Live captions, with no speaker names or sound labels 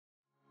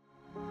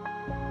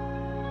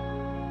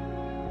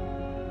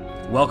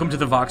Welcome to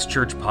the Vox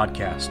Church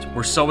podcast.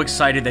 We're so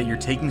excited that you're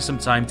taking some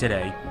time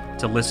today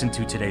to listen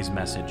to today's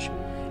message.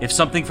 If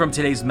something from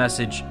today's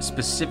message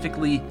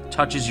specifically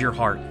touches your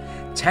heart,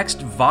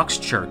 text Vox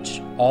Church,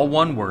 all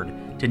one word,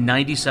 to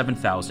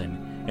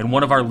 97,000, and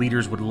one of our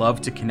leaders would love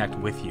to connect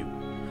with you.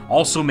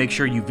 Also, make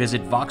sure you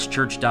visit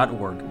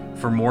voxchurch.org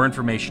for more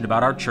information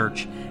about our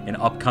church and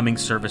upcoming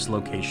service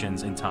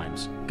locations and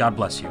times. God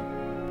bless you.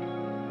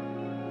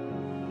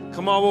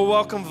 Come on, well,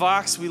 welcome,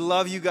 Vox. We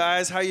love you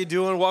guys. How you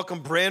doing?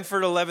 Welcome,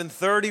 Brantford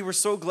 1130. We're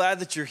so glad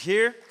that you're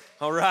here.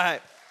 All right.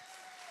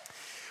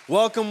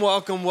 Welcome,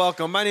 welcome,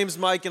 welcome. My name's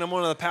Mike, and I'm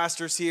one of the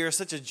pastors here.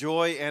 Such a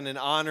joy and an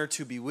honor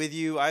to be with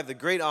you. I have the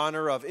great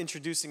honor of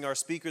introducing our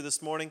speaker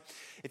this morning.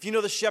 If you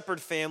know the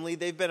Shepherd family,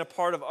 they've been a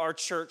part of our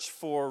church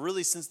for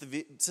really since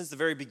the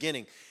very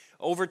beginning.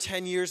 Over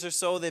 10 years or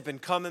so, they've been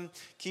coming.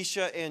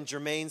 Keisha and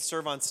Jermaine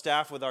serve on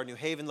staff with our New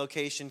Haven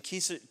location.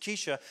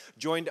 Keisha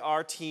joined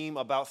our team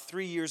about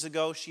 3 years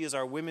ago. She is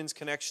our Women's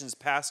Connections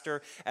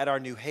pastor at our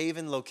New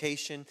Haven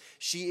location.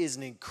 She is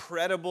an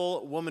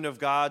incredible woman of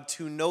God.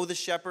 To know the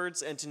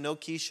Shepherds and to know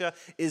Keisha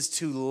is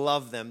to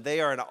love them. They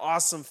are an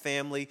awesome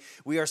family.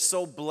 We are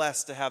so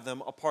blessed to have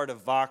them a part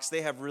of Vox.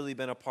 They have really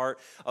been a part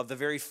of the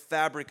very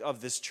fabric of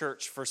this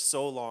church for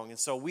so long. And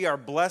so we are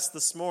blessed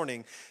this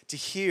morning to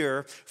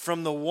hear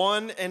from the one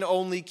and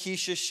only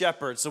Keisha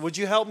Shepherd. So would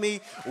you help me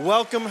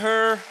welcome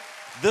her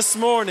this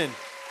morning?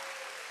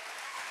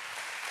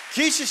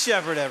 Keisha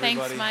Shepherd,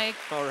 everybody. Thanks, Mike.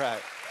 All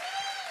right.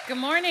 Good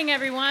morning,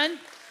 everyone.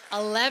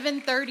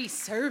 11:30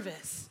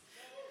 service.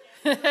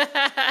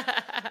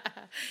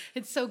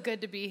 It's so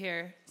good to be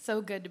here.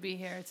 So good to be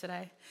here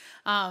today.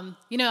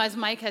 As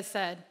Mike has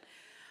said,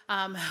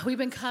 we've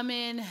been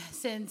coming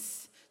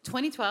since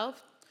 2012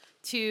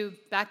 to,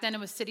 back then it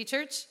was City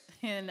Church,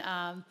 and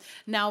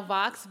now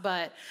Vox,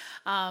 but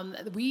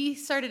we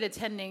started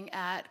attending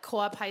at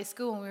Co-op High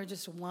School when we were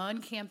just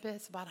one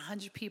campus, about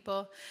 100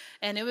 people,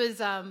 and it was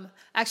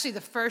actually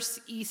the first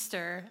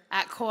Easter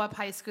at Co-op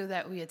High School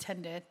that we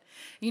attended.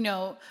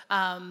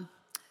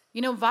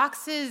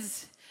 Vox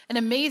is an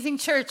amazing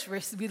church.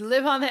 We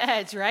live on the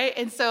edge, right?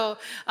 And so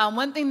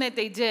one thing that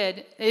they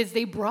did is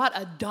they brought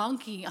a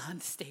donkey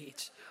on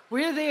stage.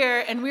 We're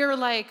there, and we were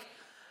like,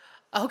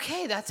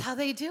 okay, that's how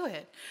they do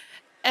it.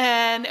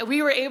 And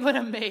we were able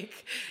to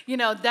make,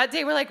 that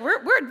day we're like,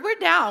 we're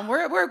down.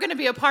 We're going to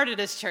be a part of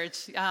this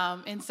church.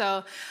 And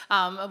so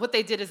what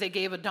they did is they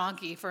gave a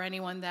donkey for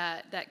anyone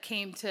that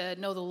came to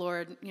know the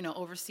Lord,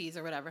 overseas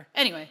or whatever.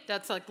 Anyway,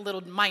 that's like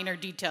little minor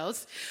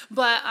details.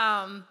 But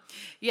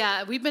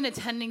we've been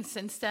attending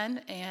since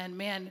then. And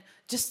man,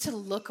 just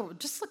look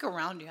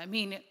around you. I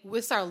mean,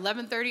 with our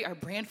 1130, our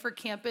Brantford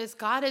campus,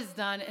 God has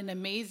done an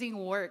amazing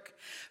work.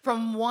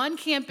 From one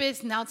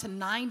campus now to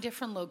 9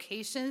 different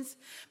locations.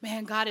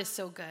 Man, God is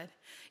so good.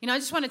 I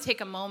just want to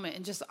take a moment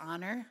and just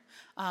honor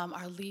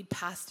our lead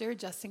pastor,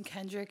 Justin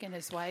Kendrick, and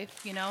his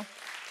wife,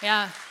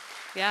 Yeah.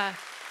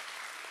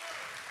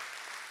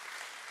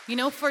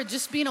 For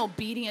just being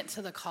obedient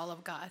to the call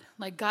of God.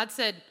 Like God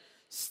said,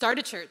 start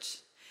a church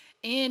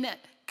in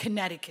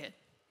Connecticut,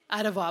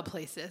 out of all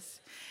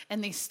places.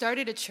 And they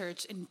started a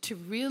church and to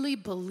really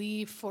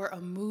believe for a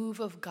move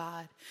of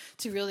God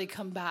to really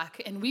come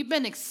back. And we've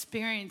been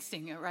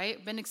experiencing it,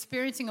 right? Been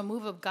experiencing a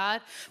move of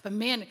God. But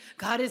man,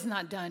 God is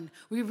not done.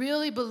 We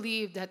really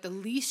believe that the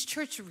least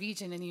church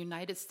region in the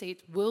United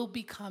States will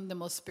become the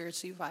most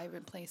spiritually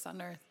vibrant place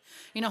on earth.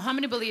 How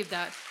many believe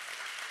that?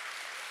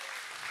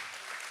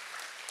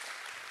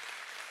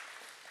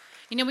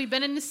 We've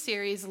been in this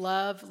series,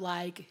 Love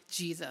Like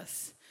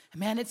Jesus.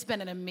 Man, it's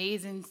been an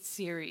amazing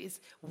series.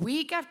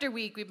 Week after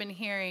week, we've been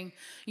hearing,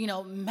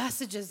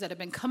 messages that have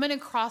been coming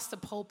across the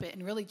pulpit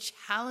and really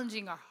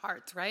challenging our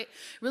hearts, right?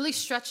 Really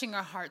stretching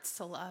our hearts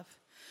to love.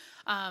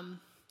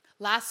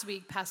 Last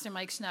week, Pastor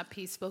Mike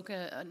Schnapp spoke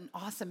an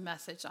awesome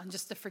message on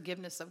just the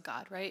forgiveness of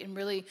God, right? And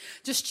really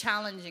just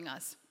challenging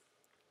us.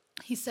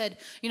 He said,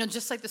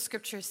 just like the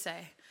scriptures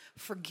say,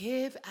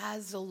 forgive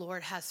as the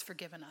Lord has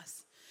forgiven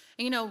us.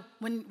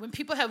 When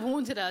people have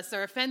wounded us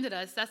or offended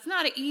us, that's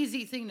not an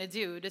easy thing to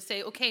do, to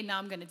say, okay, now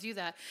I'm going to do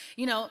that.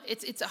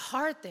 It's a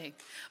hard thing,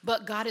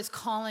 but God is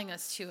calling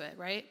us to it,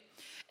 right?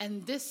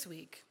 And this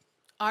week,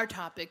 our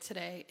topic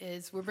today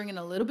is we're bringing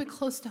a little bit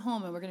close to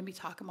home, and we're going to be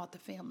talking about the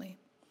family.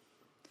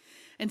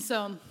 And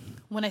so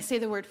when I say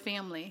the word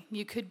family,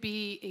 you could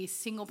be a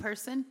single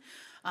person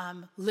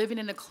living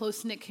in a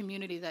close-knit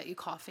community that you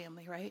call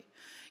family, right?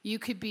 You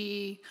could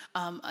be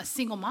a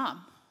single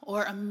mom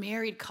or a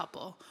married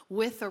couple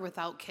with or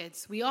without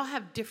kids. We all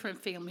have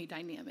different family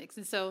dynamics.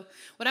 And so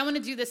what I want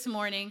to do this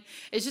morning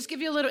is just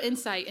give you a little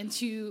insight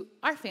into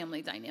our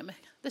family dynamic,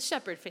 the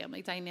Shepherd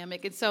family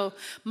dynamic. And so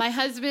my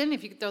husband,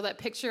 if you could throw that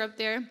picture up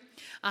there,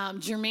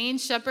 Jermaine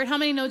Shepherd. How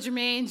many know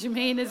Jermaine?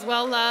 Jermaine is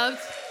well-loved.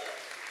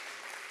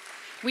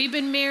 We've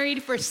been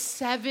married for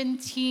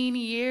 17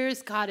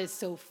 years. God is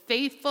so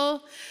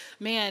faithful.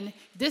 Man,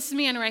 this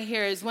man right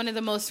here is one of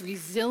the most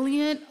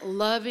resilient,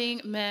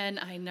 loving men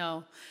I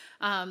know.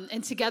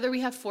 And together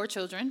we have 4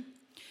 children.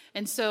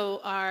 And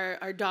so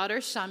our daughter,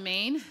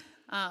 Charmaine,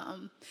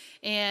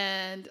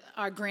 And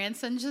our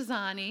grandson,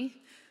 Jazani.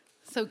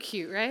 So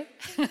cute, right?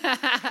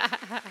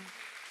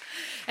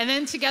 And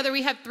then together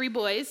we have 3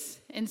 boys.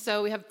 And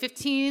so we have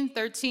 15,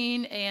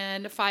 13,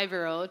 and a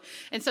 5-year-old.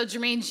 And so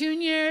Jermaine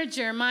Jr.,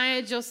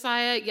 Jeremiah,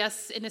 Josiah,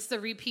 yes, and it's the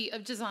repeat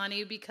of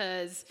Jazani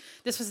because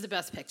this was the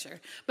best picture.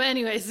 But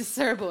anyways, this is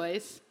our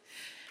boys.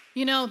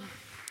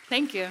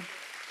 Thank you.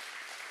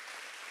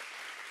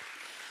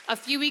 A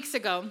few weeks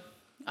ago,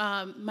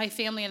 my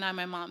family and I,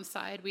 my mom's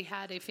side, we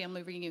had a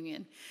family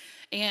reunion.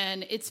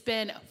 And it's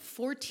been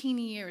 14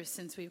 years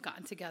since we've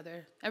gotten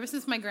together. Ever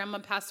since my grandma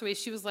passed away,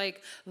 she was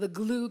like the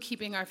glue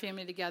keeping our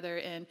family together,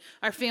 and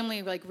our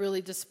family like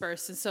really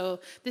dispersed. And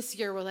so this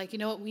year we're like, you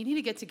know what, we need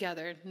to get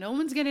together. No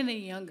one's getting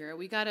any younger.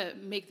 We got to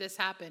make this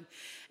happen.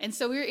 And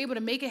so we were able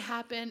to make it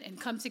happen and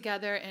come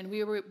together, and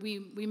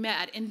we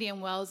met at Indian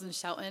Wells in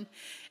Shelton.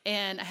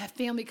 And I have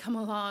family come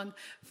along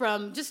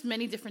from just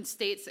many different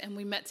states, and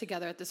we met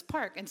together at this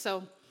park. And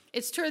so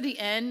it's toward the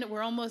end.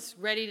 We're almost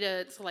ready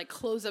to like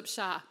close up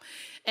shop.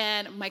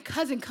 And my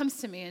cousin comes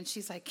to me and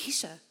she's like,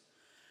 Keisha,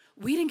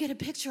 we didn't get a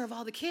picture of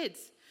all the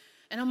kids.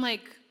 And I'm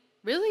like,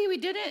 really? We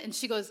didn't? And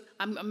she goes,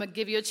 I'm going to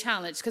give you a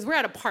challenge because we're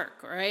at a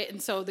park, right?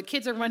 And so the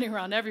kids are running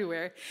around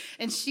everywhere.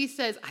 And she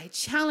says, I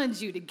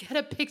challenge you to get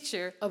a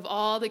picture of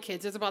all the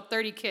kids. There's about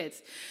 30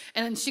 kids.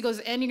 And she goes,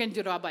 and you're going to do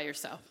it all by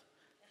yourself.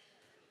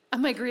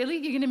 I'm like, really?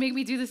 You're going to make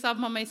me do this all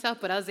by myself?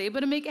 But I was able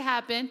to make it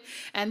happen.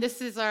 And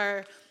this is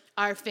our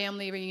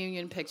family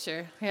reunion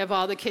picture. We have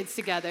all the kids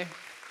together.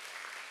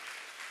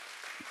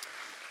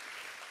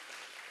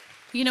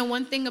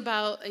 One thing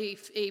about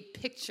a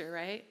picture,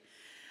 right?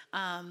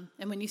 And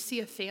when you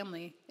see a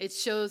family, it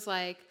shows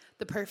like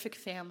the perfect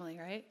family,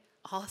 right?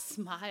 All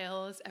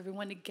smiles,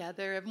 everyone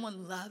together,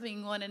 everyone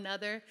loving one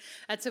another.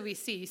 That's what we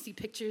see. You see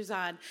pictures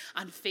on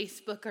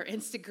Facebook or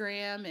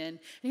Instagram, and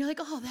you're like,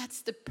 oh,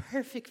 that's the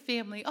perfect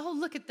family. Oh,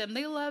 look at them.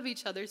 They love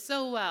each other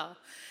so well.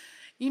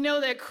 You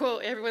know that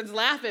quote, everyone's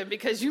laughing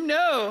because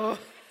that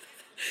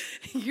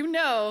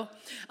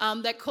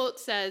quote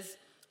says,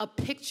 a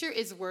picture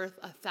is worth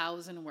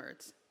 1,000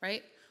 words,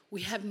 right?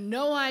 We have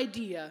no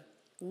idea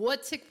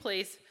what took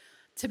place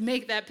to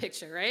make that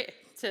picture, right?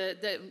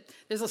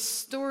 There's a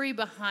story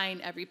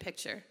behind every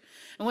picture.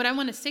 And what I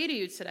want to say to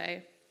you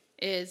today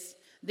is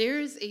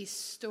there's a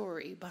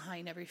story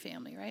behind every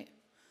family, right?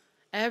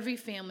 Every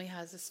family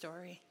has a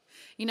story.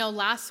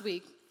 Last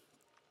week,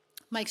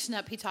 Mike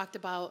Schnepp, he talked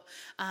about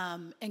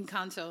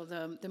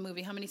Encanto, the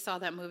movie. How many saw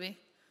that movie?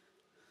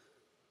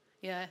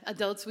 Yeah,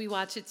 adults, we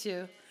watch it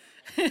too.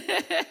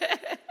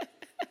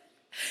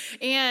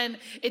 And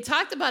it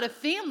talked about a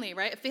family,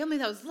 right? A family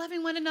that was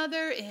loving one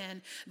another,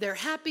 and they're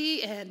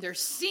happy, and they're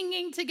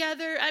singing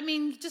together. I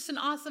mean, just an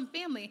awesome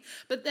family.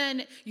 But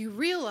then you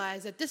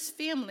realize that this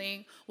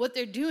family, what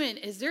they're doing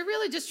is they're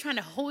really just trying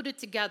to hold it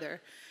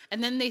together.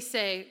 And then they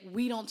say,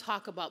 we don't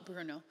talk about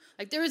Bruno.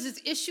 Like there was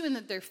this issue in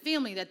their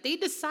family that they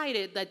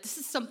decided that this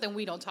is something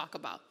we don't talk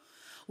about.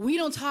 We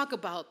don't talk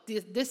about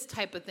this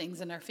type of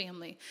things in our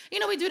family.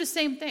 We do the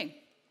same thing.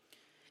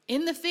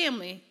 In the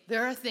family,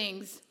 there are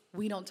things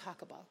we don't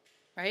talk about,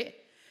 right?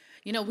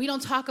 We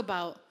don't talk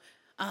about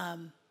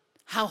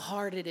how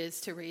hard it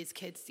is to raise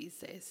kids these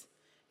days.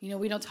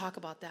 We don't talk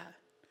about that.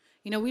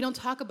 We don't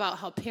talk about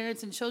how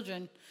parents and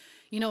children,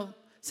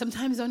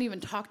 sometimes don't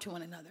even talk to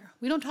one another.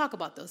 We don't talk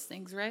about those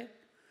things, right?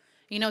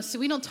 So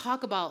we don't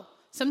talk about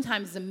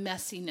sometimes the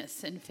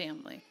messiness in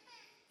family.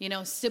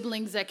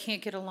 Siblings that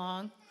can't get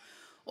along,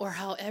 or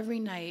how every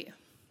night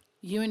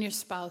you and your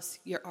spouse,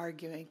 you're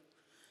arguing.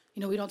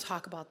 We don't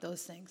talk about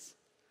those things.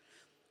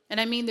 And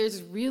I mean,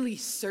 there's really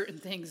certain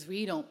things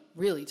we don't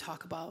really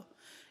talk about.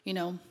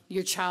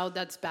 Your child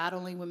that's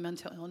battling with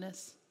mental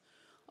illness,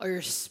 or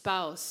your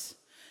spouse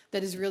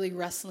that is really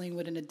wrestling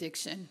with an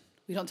addiction.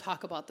 We don't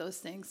talk about those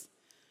things.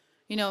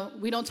 We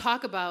don't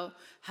talk about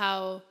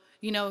how,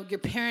 your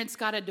parents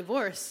got a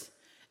divorce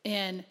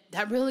and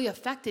that really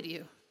affected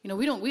you.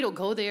 We don't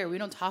go there. We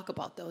don't talk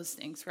about those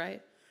things,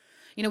 right?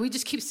 We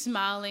just keep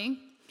smiling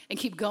and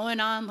keep going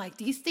on like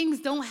these things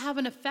don't have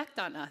an effect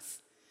on us.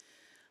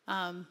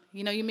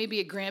 You may be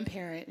a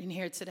grandparent in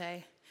here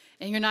today,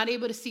 and you're not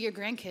able to see your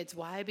grandkids.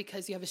 Why?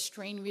 Because you have a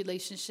strained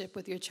relationship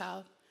with your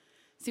child.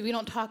 See, we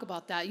don't talk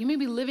about that. You may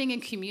be living in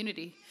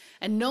community,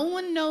 and no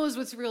one knows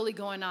what's really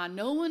going on.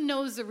 No one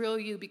knows the real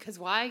you, because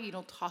why? You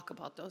don't talk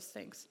about those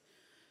things.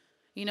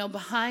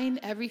 Behind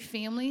every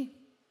family,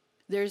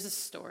 there's a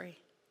story.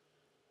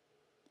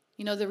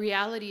 The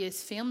reality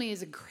is family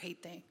is a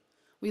great thing.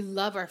 We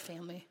love our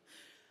family,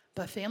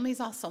 but family is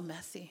also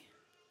messy.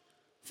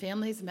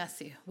 Family's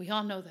messy. We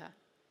all know that.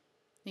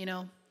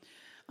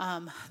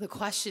 The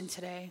question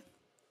today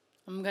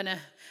I'm going to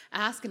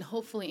ask and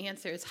hopefully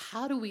answer is,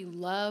 how do we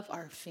love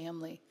our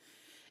family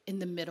in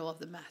the middle of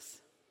the mess?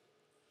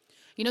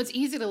 It's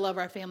easy to love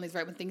our families,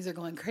 right, when things are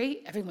going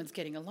great, everyone's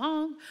getting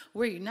along,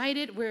 we're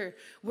united, we're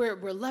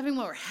loving,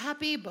 we're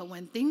happy, but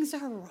when things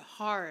are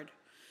hard,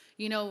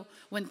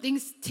 when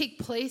things take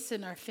place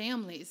in our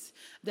families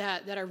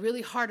that are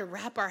really hard to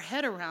wrap our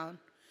head around,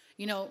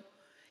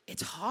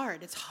 it's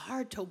hard. It's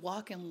hard to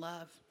walk in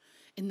love.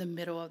 in the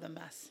middle of the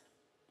mess.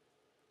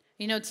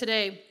 You know,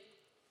 today,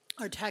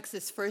 our text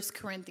is 1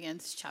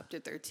 Corinthians chapter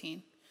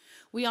 13.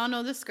 We all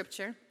know the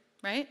scripture,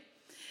 right?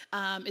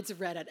 It's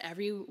read at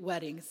every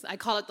wedding. I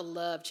call it the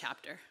love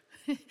chapter.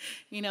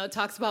 You know, it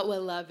talks about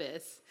what love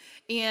is.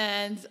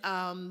 And,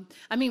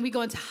 we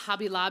go into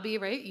Hobby Lobby,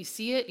 right? You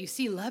see it. You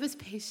see love is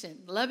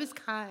patient. Love is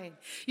kind.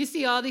 You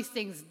see all these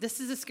things. This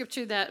is a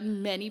scripture that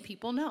many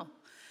people know.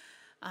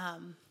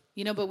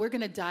 But we're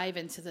going to dive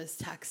into this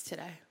text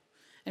today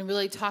and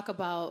really talk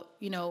about,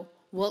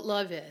 what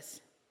love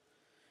is.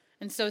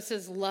 And so it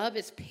says, love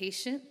is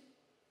patient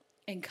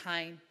and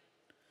kind.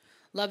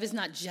 Love is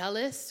not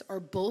jealous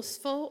or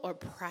boastful or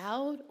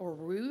proud or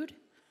rude.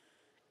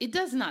 It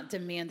does not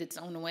demand its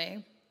own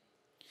way.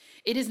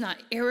 It is not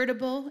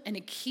irritable, and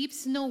it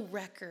keeps no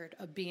record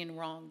of being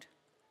wronged.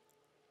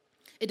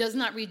 It does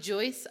not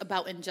rejoice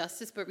about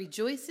injustice, but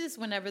rejoices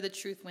whenever the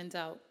truth wins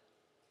out.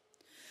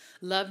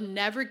 Love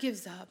never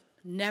gives up,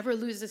 never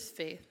loses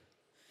faith,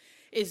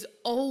 is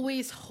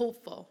always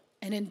hopeful,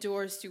 and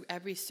endures through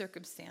every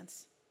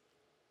circumstance.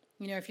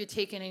 If you're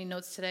taking any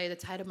notes today, the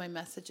title of my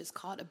message is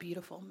called A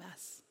Beautiful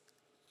Mess.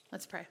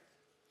 Let's pray.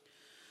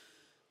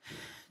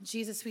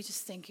 Jesus, we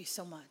just thank you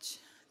so much.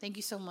 Thank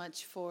you so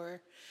much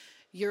for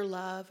your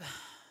love,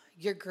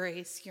 your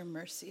grace, your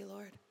mercy,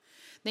 Lord.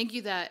 Thank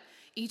you that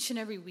each and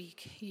every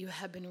week you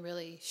have been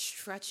really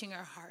stretching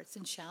our hearts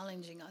and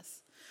challenging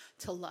us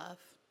to love.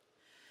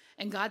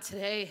 And God,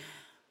 today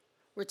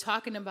we're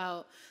talking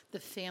about the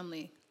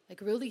family,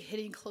 like really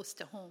hitting close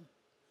to home.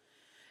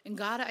 And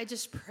God, I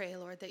just pray,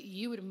 Lord, that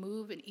you would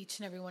move in each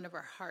and every one of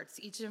our hearts.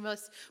 Each of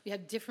us, we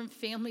have different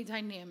family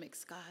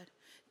dynamics, God.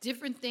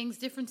 Different things,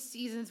 different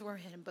seasons we're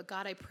in. But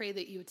God, I pray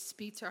that you would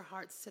speak to our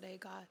hearts today,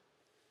 God.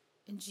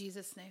 In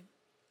Jesus' name,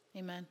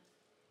 amen.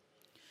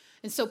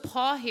 And so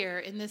Paul here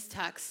in this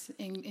text,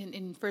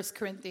 in 1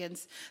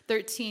 Corinthians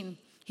 13,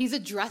 he's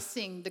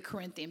addressing the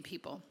Corinthian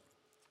people.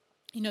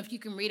 If you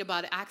can read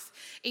about it, Acts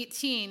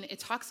 18, it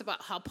talks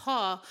about how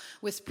Paul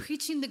was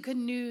preaching the good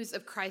news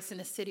of Christ in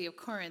the city of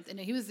Corinth. And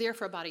he was there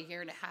for about a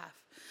year and a half.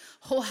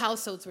 Whole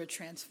households were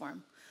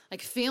transformed.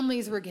 Like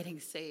families were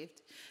getting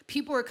saved.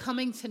 People were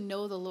coming to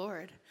know the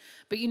Lord.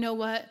 But you know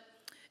what?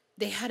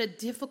 They had a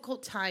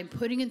difficult time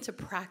putting into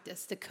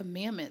practice the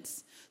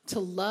commandments to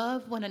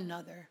love one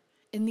another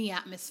in the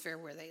atmosphere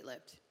where they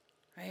lived,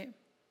 right?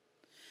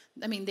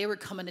 They were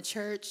coming to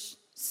church,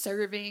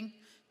 serving,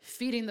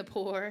 feeding the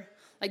poor,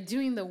 like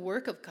doing the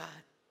work of God.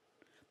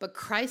 But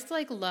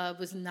Christ-like love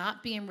was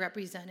not being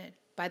represented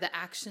by the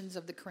actions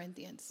of the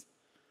Corinthians.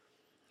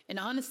 And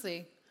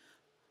honestly,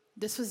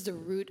 this was the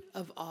root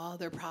of all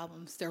their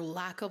problems, their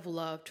lack of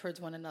love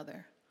towards one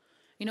another.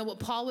 What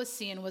Paul was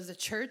seeing was a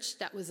church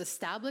that was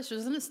established. It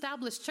was an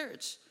established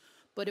church,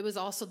 but it was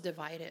also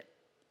divided.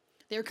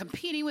 They were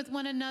competing with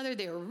one another.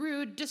 They were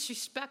rude,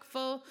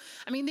 disrespectful.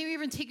 They were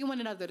even taking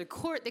one another to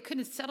court. They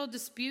couldn't settle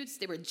disputes.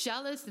 They were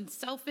jealous and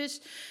selfish,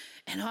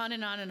 and on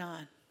and on and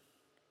on.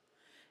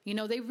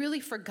 They really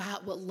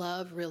forgot what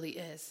love really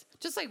is.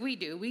 Just like we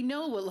do. We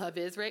know what love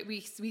is, right? We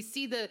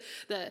see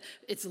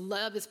it's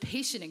love is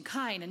patient and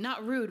kind and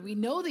not rude. We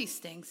know these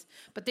things,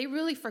 but they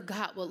really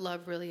forgot what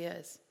love really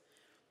is.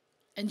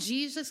 And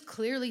Jesus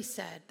clearly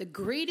said the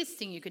greatest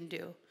thing you can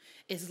do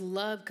is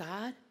love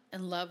God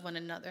and love one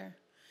another.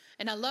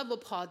 And I love what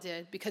Paul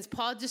did, because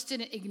Paul just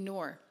didn't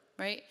ignore,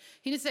 right?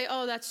 He didn't say,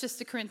 oh, that's just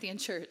the Corinthian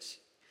church.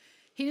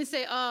 He didn't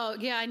say, oh,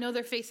 yeah, I know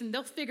they're facing,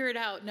 they'll figure it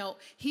out. No,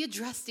 he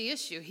addressed the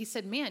issue. He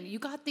said, man, you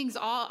got things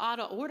all out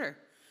of order.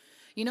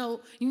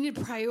 You need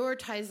to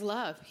prioritize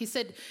love. He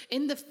said,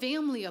 in the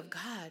family of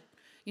God,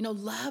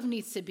 love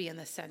needs to be in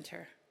the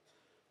center.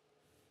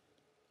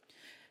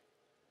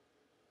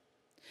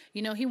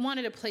 He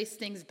wanted to place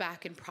things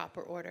back in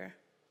proper order.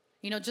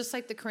 Just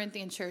like the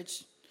Corinthian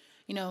church,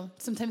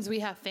 sometimes we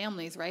have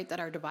families, right,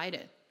 that are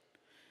divided.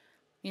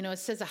 It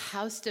says a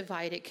house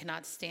divided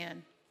cannot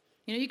stand.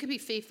 You could be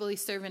faithfully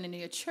serving in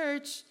your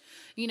church,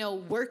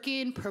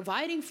 working,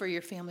 providing for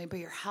your family, but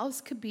your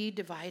house could be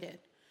divided.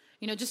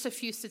 Just a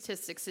few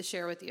statistics to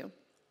share with you.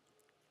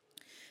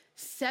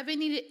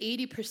 70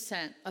 to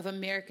 80% of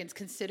Americans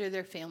consider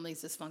their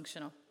families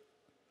dysfunctional.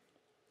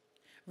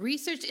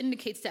 Research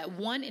indicates that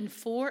 1 in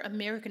 4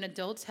 American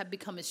adults have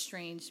become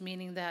estranged,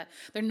 meaning that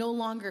they're no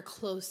longer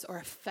close or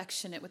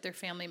affectionate with their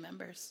family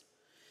members.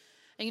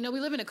 And we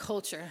live in a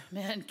culture,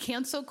 man,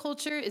 cancel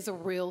culture is a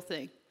real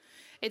thing.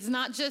 It's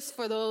not just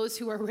for those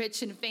who are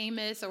rich and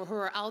famous or who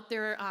are out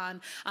there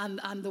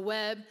on the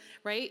web,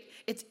 right?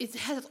 It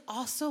has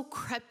also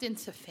crept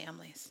into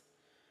families.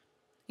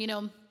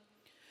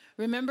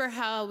 Remember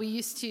how we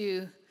used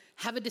to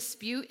have a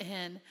dispute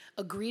and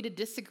agree to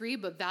disagree,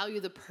 but value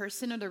the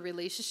person or the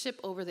relationship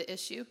over the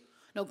issue?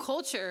 No,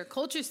 culture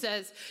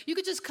says you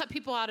could just cut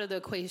people out of the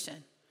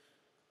equation.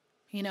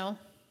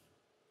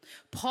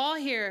 Paul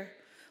here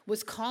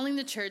was calling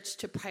the church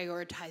to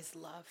prioritize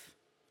love.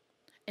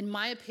 And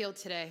my appeal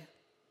today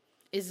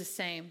is the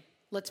same.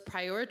 Let's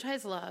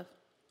prioritize love,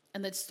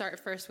 and let's start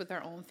first with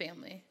our own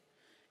family.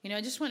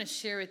 I just want to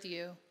share with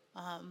you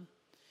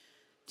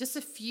just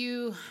a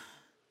few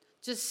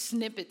just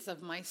snippets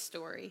of my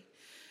story,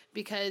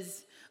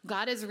 because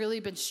God has really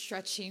been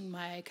stretching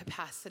my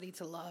capacity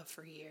to love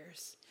for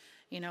years,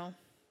 you know?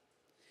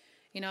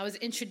 I was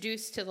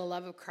introduced to the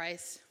love of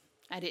Christ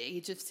at the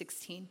age of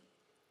 16.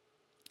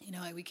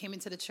 We came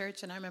into the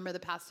church, and I remember the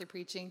pastor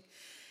preaching,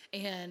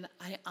 and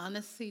I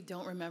honestly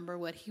don't remember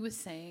what he was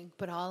saying,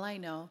 but all I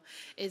know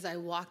is I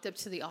walked up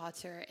to the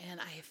altar, and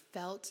I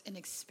felt and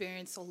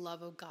experienced the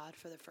love of God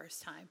for the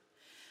first time.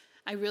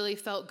 I really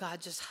felt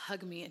God just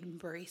hug me and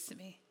embrace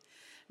me.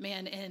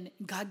 Man, and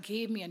God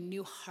gave me a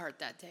new heart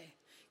that day.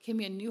 Gave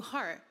me a new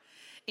heart.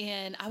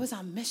 And I was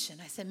on mission.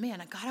 I said,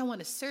 man, God, I want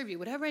to serve you.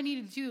 Whatever I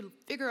need to do to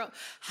figure out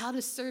how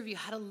to serve you,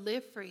 how to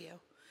live for you.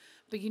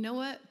 But you know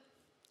what?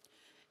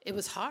 It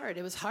was hard.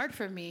 It was hard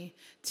for me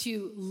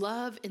to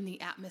love in the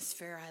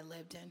atmosphere I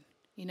lived in.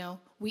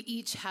 We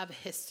each have a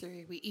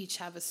history. We each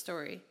have a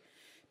story.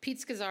 Pete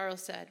Scazzaro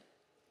said,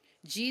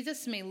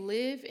 Jesus may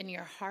live in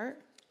your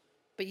heart,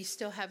 but you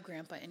still have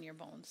grandpa in your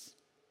bones.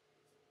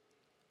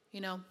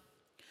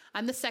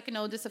 I'm the second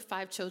oldest of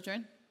 5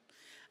 children.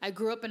 I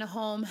grew up in a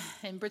home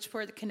in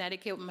Bridgeport,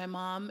 Connecticut with my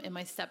mom and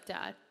my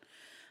stepdad.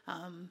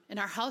 And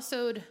our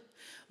household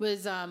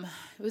was an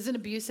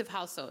abusive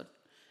household,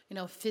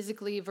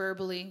 physically,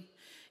 verbally.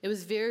 It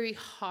was very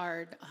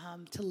hard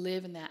to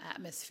live in that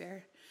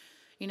atmosphere.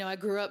 I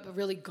grew up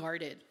really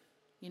guarded,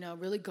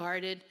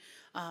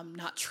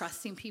 not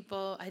trusting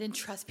people. I didn't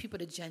trust people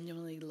to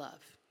genuinely love,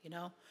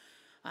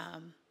 I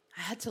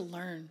had to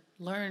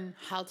learn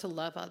how to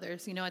love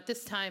others. At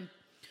this time,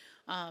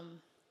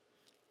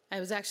 I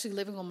was actually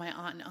living with my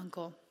aunt and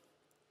uncle.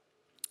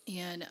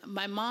 And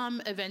my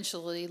mom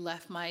eventually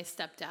left my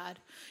stepdad,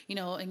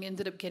 and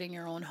ended up getting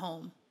her own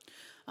home.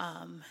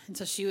 And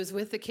so she was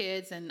with the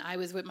kids, and I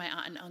was with my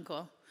aunt and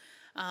uncle.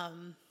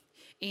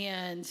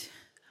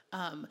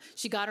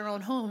 She got her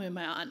own home, and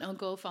my aunt and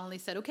uncle finally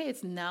said, okay,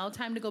 it's now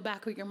time to go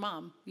back with your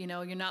mom.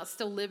 You're not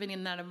still living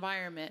in that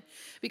environment.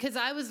 Because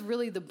I was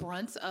really the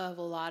brunt of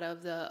a lot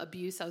of the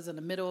abuse. I was in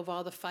the middle of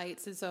all the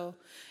fights. And so,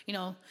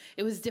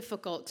 it was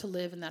difficult to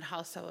live in that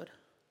household,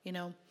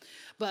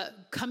 But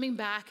coming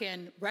back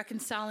and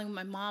reconciling with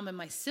my mom and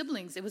my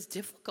siblings, it was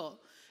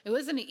difficult. It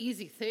wasn't an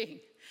easy thing.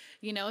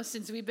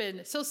 Since we've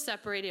been so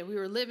separated, we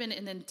were living,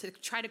 and then to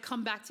try to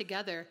come back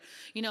together,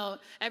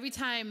 every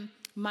time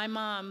my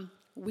mom,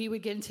 we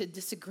would get into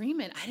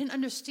disagreement, I didn't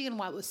understand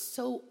why I was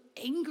so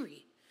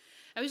angry.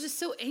 I was just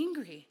so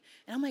angry.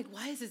 And I'm like,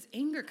 why is this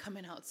anger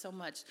coming out so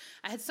much?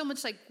 I had so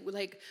much like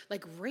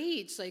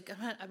rage. I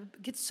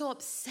get so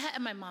upset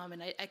at my mom,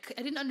 and I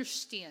didn't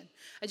understand.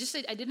 I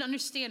didn't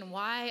understand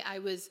why I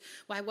was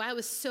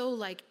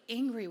so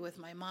angry with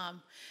my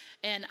mom.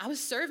 And I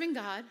was serving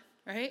God,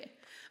 right?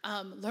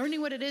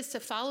 Learning what it is to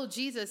follow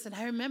Jesus. And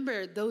I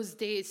remember those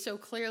days so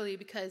clearly,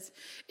 because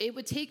it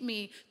would take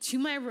me to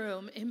my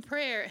room in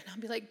prayer, and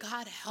I'd be like,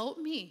 God, help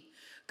me.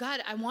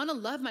 God, I want to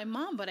love my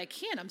mom, but I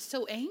can't. I'm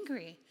so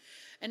angry.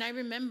 And I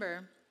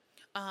remember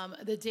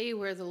the day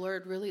where the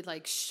Lord really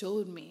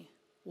showed me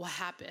what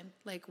happened,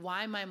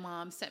 why my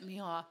mom sent me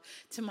off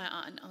to my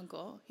aunt and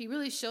uncle. He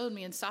really showed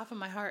me and softened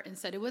my heart and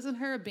said, it wasn't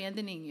her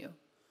abandoning you.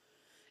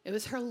 It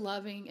was her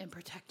loving and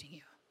protecting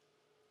you.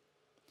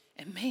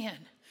 And man,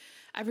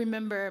 I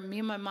remember me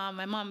and my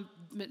mom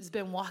has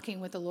been walking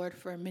with the Lord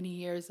for many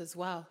years as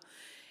well.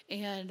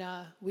 And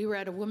we were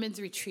at a women's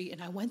retreat,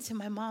 and I went to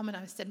my mom and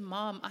I said,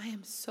 Mom, I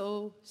am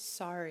so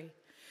sorry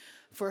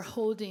for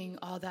holding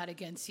all that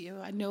against you.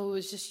 I know it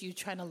was just you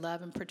trying to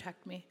love and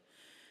protect me.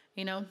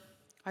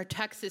 Our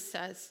text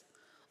says,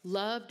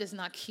 love does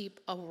not keep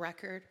a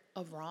record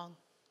of wrong.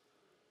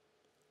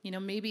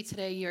 Maybe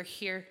today you're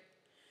here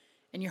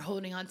and you're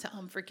holding on to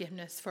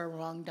unforgiveness for a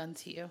wrong done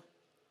to you.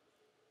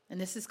 And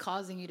this is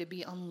causing you to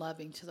be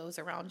unloving to those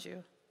around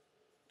you.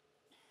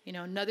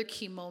 Another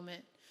key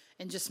moment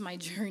in just my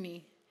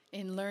journey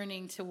in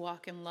learning to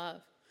walk in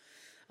love.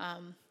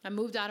 I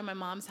moved out of my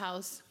mom's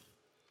house,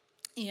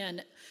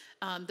 and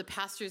the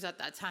pastors at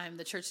that time,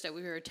 the church that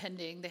we were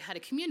attending, they had a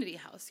community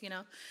house,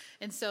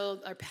 And so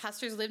our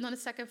pastors lived on the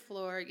second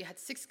floor. You had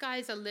 6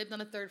 guys that lived on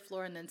the third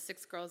floor, and then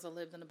 6 girls that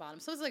lived on the bottom.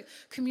 So it was like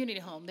community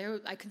home.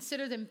 I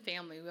consider them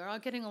family. We were all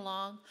getting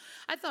along.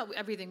 I thought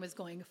everything was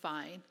going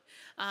fine.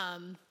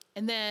 And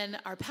then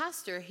our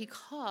pastor, he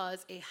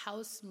calls a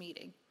house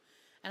meeting.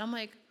 And I'm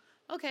like,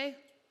 okay,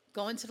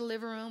 go into the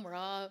living room. We're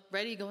all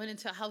ready going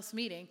into a house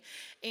meeting.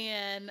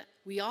 And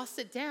we all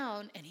sit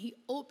down, and he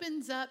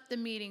opens up the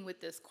meeting with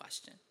this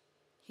question.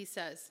 He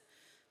says,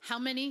 how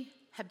many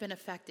have been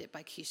affected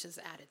by Keisha's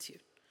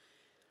attitude?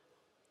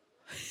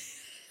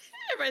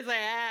 Everybody's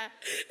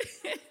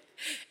like,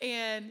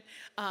 And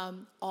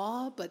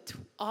all but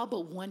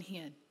one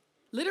hand.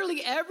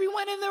 Literally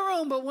everyone in the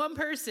room but one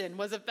person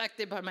was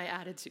affected by my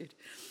attitude.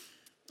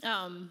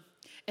 And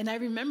I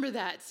remember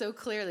that so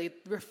clearly.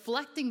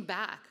 Reflecting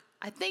back,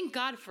 I thank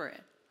God for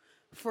it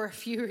for a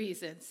few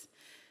reasons.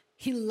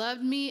 He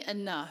loved me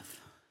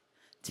enough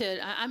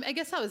I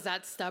guess I was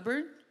that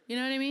stubborn. You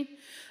know what I mean?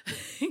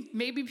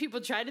 Maybe people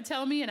tried to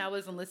tell me and I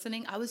wasn't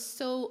listening. I was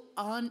so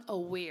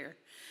unaware.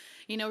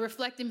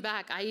 Reflecting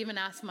back, I even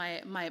asked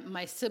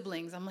my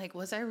siblings, I'm like,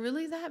 was I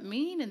really that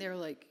mean? And they were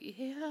like,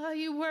 yeah,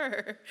 you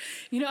were.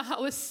 I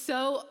was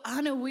so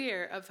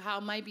unaware of how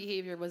my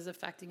behavior was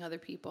affecting other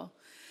people.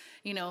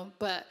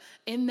 But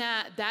in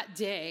that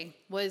day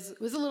was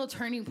a little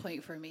turning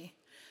point for me,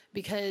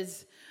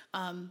 because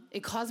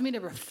it caused me to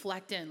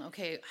reflect in,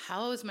 okay,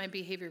 how is my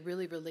behavior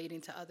really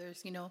relating to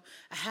others?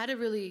 I had to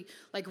really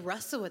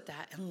wrestle with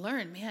that and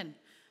learn, man,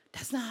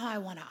 that's not how I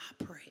want to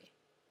operate.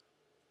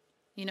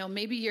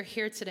 Maybe you're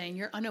here today and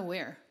you're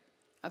unaware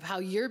of how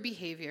your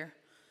behavior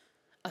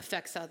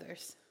affects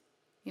others.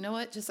 You know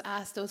what? Just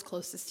ask those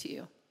closest to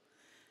you.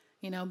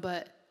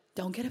 But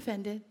don't get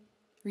offended.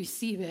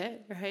 Receive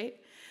it, right?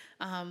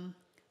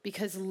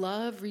 Because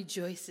love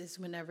rejoices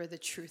whenever the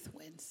truth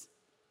wins.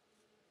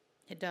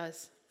 It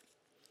does.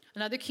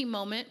 Another key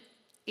moment,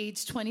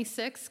 age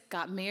 26,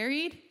 got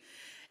married.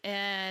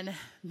 And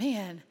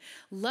man,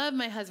 love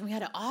my husband. We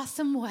had an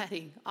awesome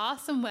wedding.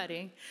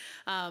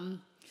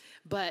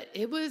 But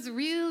it was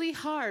really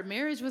hard.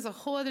 Marriage was a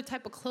whole other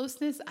type of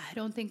closeness I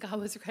don't think I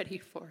was ready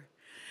for.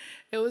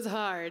 It was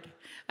hard.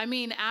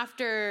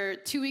 After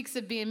 2 weeks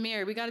of being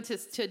married, we got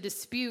into a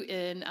dispute,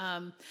 and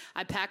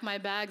I packed my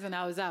bags and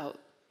I was out.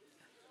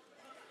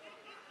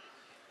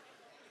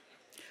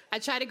 I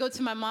tried to go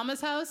to my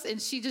mama's house,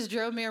 and she just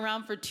drove me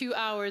around for 2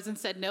 hours and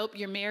said, nope,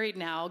 you're married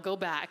now, go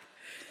back.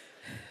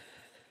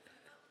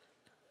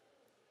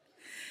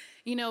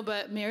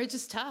 But marriage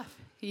is tough.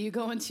 You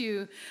go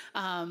into,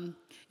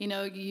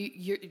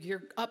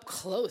 you're up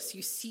close.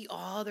 You see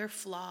all their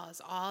flaws,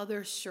 all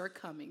their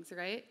shortcomings,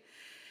 right?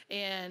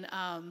 And,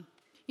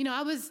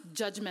 I was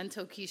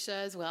judgmental, Keisha,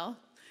 as well.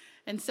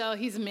 And so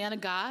he's a man of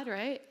God,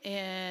 right?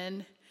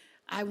 And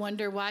I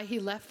wonder why he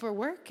left for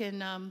work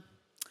and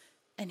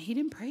he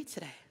didn't pray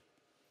today.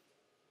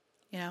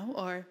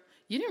 Or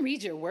you didn't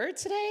read your word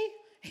today?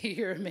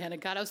 You're a man of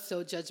God. I was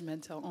so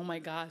judgmental. Oh my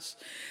gosh.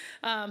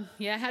 I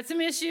had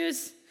some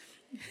issues.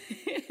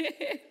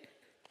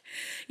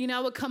 I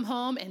would come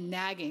home and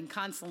nagging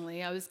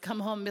constantly. I would come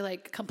home and be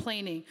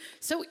complaining,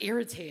 so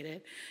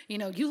irritated.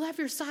 You left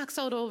your socks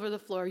all over the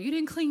floor. You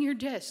didn't clean your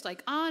dish,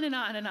 on and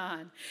on and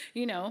on.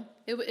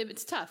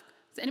 It's tough.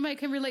 Does anybody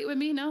can relate with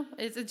me? No?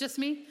 Is it just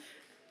me?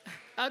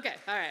 Okay,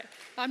 all right.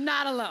 I'm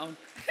not alone.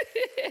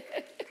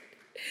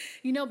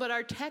 But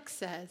our text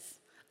says,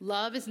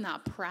 love is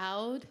not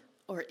proud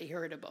or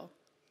irritable.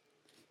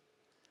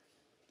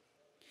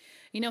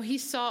 He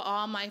saw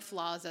all my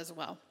flaws as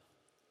well.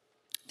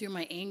 Through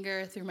my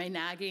anger, through my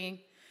nagging.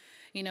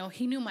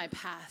 He knew my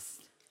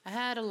past. I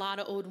had a lot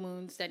of old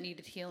wounds that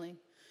needed healing.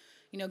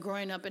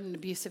 Growing up in an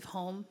abusive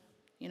home,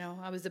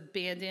 I was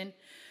abandoned.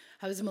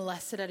 I was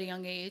molested at a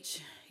young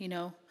age.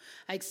 I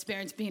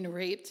experienced being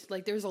raped.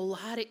 There was a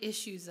lot of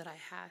issues that I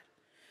had,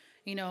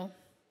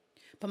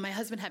 But my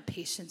husband had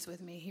patience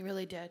with me. He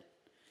really did.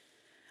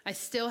 I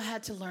still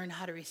had to learn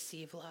how to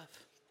receive love.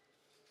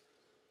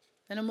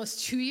 And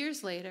almost 2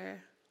 years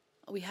later,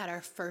 we had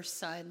our first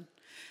son,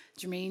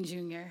 Jermaine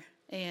Jr.,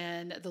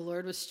 and the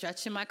Lord was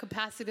stretching my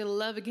capacity to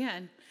love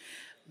again,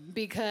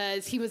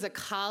 because he was a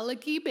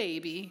colicky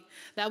baby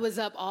that was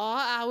up all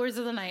hours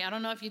of the night. I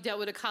don't know if you dealt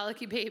with a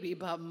colicky baby,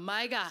 but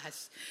my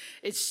gosh,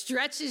 it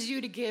stretches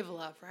you to give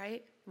love,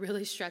 right?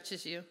 Really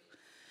stretches you.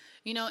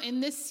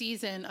 In this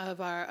season of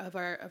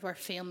our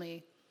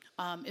family,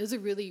 it was a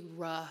really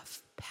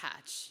rough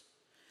patch.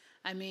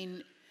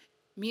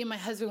 Me and my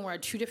husband were on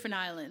 2 different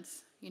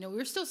islands. We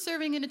were still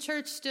serving in the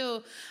church,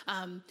 still,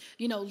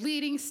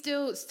 leading,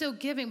 still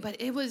giving, but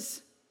it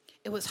was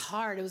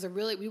hard.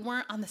 We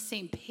weren't on the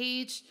same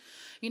page,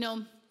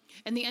 and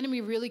the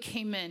enemy really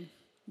came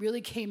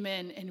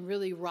in and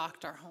really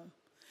rocked our home.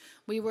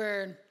 We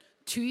were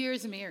 2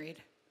 years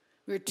married.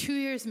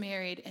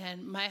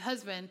 And my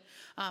husband,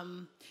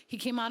 he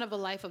came out of a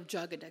life of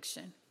drug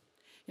addiction.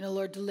 The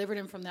Lord delivered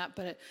him from that,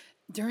 but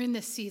during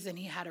this season,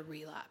 he had a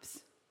relapse.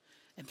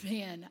 And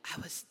man,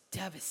 I was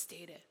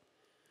devastated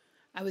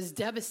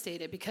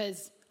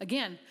because,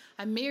 again,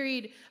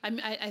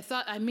 I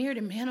thought I married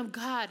a man of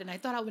God, and I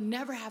thought I would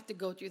never have to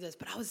go through this,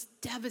 but I was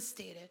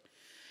devastated.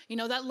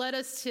 That led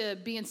us to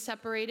being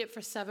separated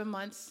for 7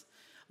 months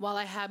while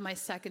I had my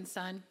second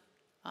son.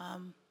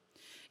 And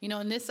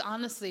this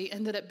honestly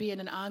ended up being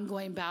an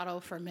ongoing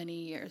battle for many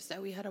years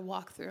that we had to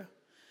walk through.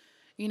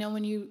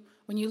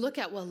 When you look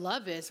at what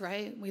love is,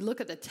 right? We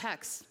look at the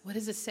text. What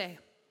does it say?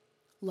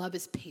 Love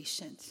is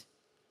patient.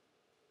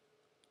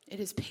 It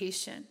is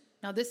patient.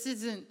 Now, this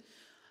isn't,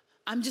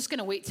 I'm just going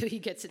to wait till he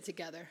gets it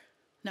together.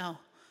 No,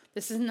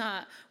 this is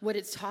not what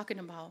it's talking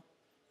about.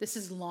 This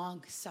is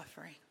long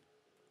suffering.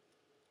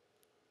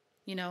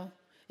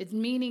 It's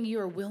meaning you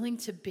are willing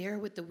to bear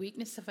with the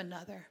weakness of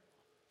another,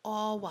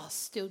 all while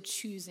still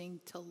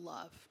choosing to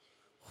love.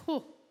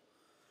 Whew.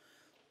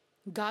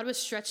 God was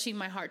stretching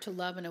my heart to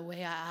love in a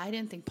way I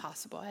didn't think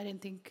possible. I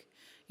didn't think,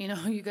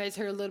 you guys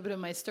heard a little bit of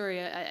my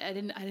story. I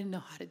didn't know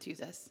how to do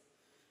this.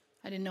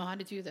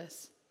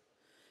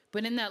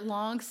 But in that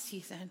long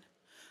season,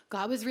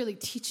 God was really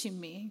teaching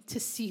me to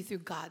see through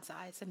God's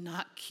eyes and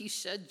not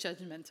Keisha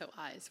judgmental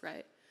eyes,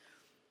 right?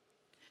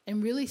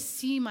 and really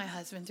see my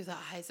husband through the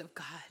eyes of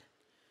God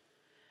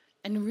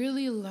and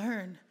really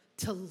learn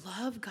to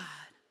love God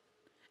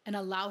and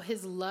allow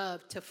his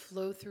love to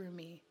flow through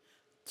me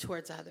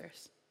towards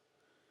others.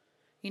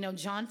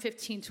 John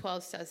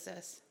 15:12 says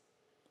this,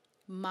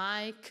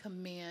 "My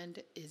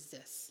command is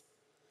this,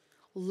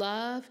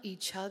 love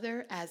each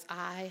other as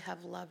I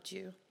have loved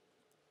you."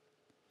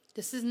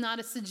 This is not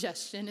a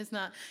suggestion. It's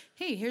not,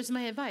 hey, here's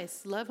my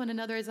advice. Love one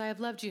another as I have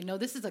loved you. No,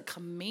 this is a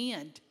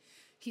command.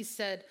 He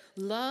said,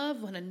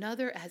 love one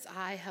another as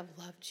I have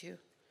loved you.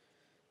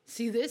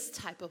 See, this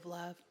type of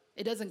love,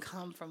 it doesn't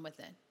come from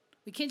within.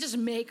 We can't just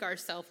make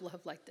ourselves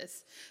love like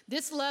this.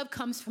 This love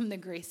comes from the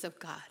grace of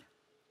God.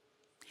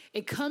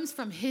 It comes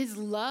from his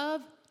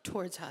love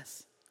towards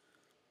us.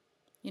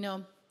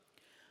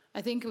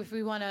 I think if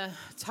we want to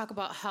talk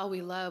about how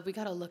we love, we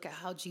got to look at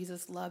how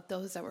Jesus loved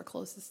those that were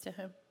closest to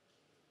him.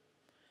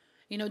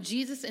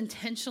 Jesus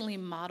intentionally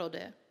modeled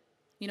it.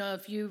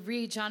 If you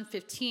read John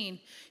 15,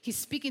 he's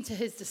speaking to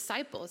his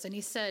disciples, and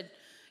he said,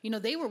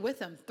 they were with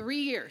him 3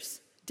 years,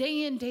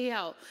 day in, day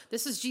out.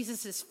 This is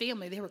Jesus's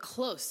family. They were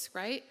close,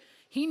 right?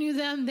 He knew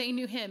them, they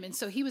knew him. And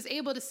so he was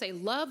able to say,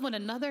 love one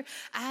another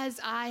as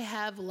I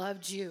have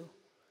loved you.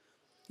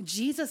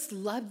 Jesus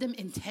loved them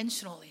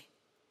intentionally.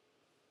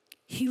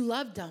 He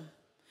loved them.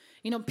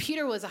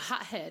 Peter was a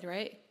hothead,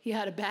 right? He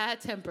had a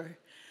bad temper.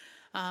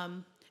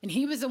 And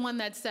he was the one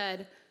that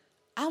said,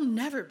 I'll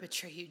never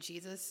betray you,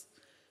 Jesus.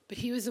 But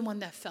he was the one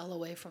that fell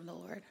away from the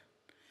Lord.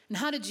 And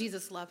how did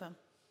Jesus love him?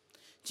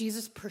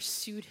 Jesus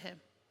pursued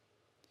him.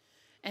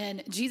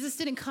 And Jesus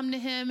didn't come to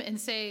him and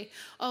say,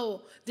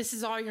 oh, this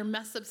is all your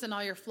mess ups and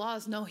all your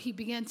flaws. No, he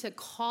began to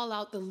call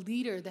out the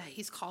leader that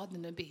he's called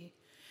him to be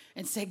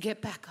and say,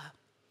 get back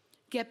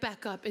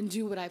up and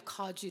do what I've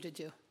called you to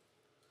do.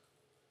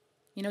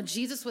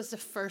 Jesus was the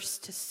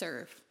first to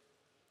serve.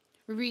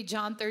 We read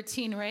John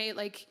 13, right?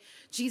 Like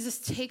Jesus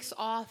takes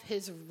off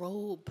his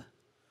robe.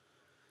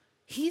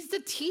 He's the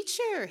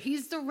teacher.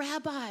 He's the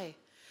rabbi.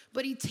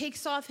 But he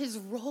takes off his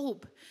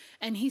robe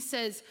and he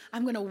says,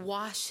 I'm going to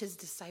wash his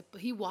disciple.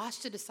 He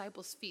washed the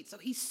disciples' feet. So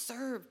he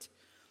served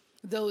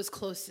those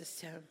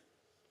closest to him.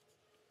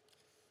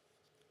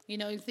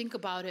 You think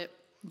about it.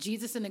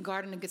 Jesus in the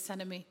Garden of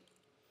Gethsemane,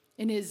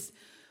 in his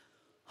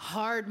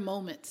hard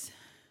moments,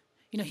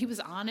 he was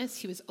honest.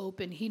 He was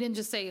open. He didn't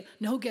just say,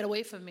 no, get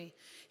away from me.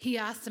 He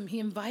asked them, he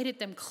invited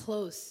them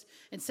close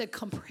and said,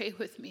 come pray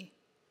with me.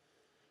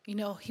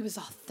 He was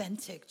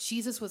authentic.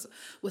 Jesus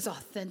was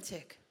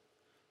authentic.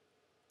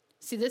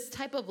 See, this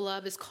type of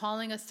love is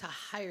calling us to a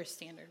higher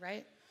standard,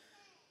 right?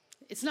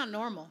 It's not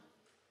normal.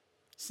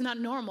 It's not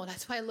normal.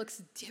 That's why it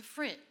looks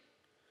different.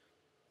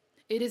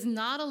 It is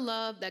not a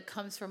love that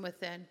comes from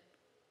within.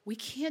 We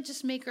can't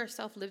just make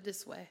ourselves live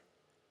this way.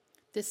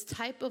 This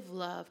type of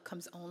love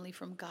comes only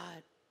from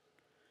God.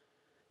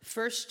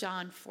 1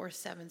 John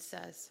 4:7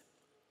 says,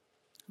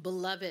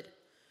 Beloved,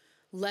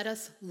 let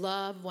us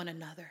love one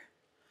another,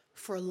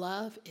 for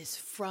love is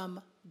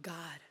from God.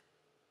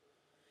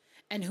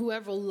 And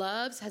whoever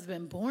loves has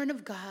been born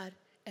of God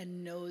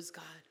and knows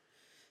God.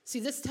 See,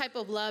 this type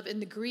of love in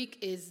the Greek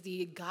is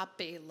the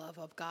agape love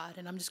of God.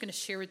 And I'm just going to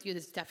share with you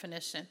this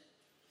definition.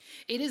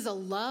 It is a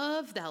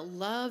love that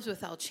loves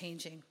without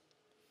changing.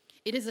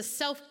 It is a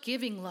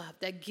self-giving love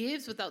that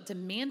gives without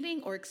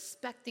demanding or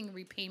expecting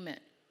repayment.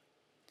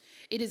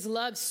 It is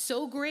love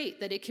so great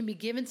that it can be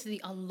given to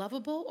the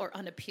unlovable or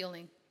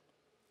unappealing.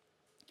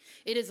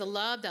 It is a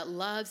love that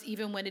loves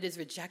even when it is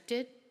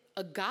rejected.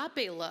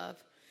 Agape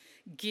love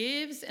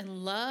gives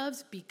and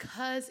loves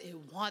because it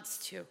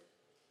wants to.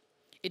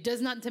 It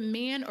does not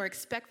demand or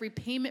expect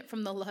repayment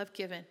from the love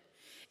given.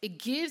 It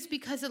gives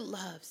because it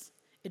loves.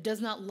 It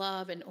does not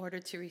love in order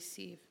to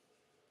receive.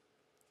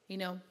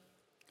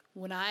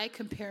 When I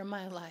compare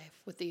my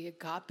life with the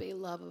agape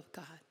love of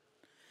God,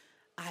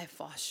 I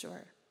fall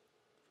short.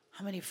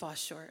 How many fall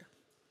short?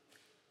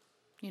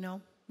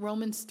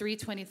 Romans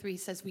 3:23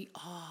 says we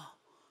all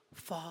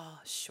fall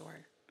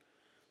short.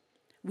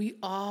 We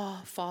all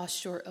fall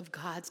short of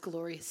God's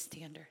glorious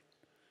standard.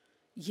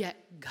 Yet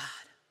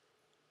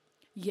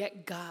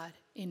God,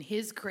 in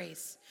his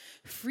grace,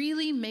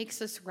 freely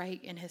makes us right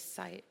in his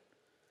sight.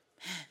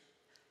 Man,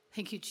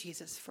 thank you,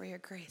 Jesus, for your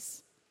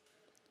grace.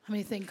 How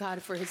many thank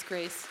God for his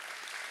grace?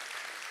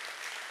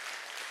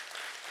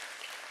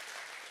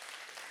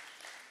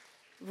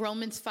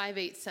 Romans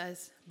 5:8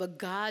 says, but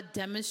God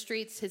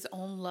demonstrates his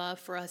own love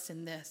for us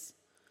in this.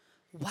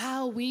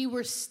 While we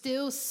were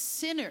still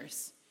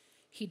sinners,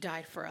 he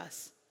died for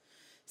us.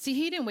 See,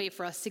 he didn't wait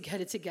for us to get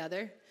it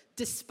together.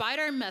 Despite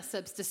our mess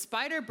ups,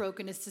 despite our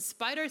brokenness,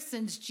 despite our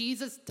sins,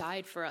 Jesus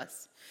died for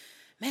us.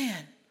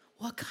 Man,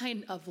 what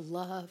kind of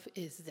love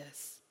is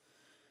this?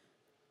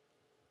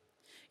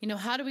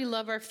 How do we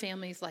love our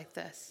families like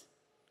this?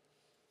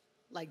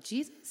 Like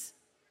Jesus?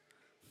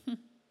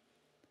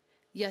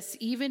 Yes,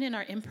 even in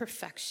our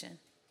imperfection,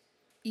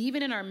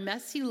 even in our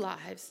messy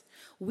lives,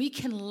 we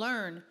can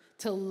learn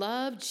to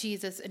love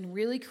Jesus and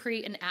really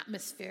create an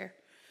atmosphere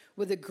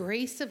where the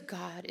grace of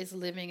God is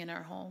living in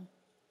our home.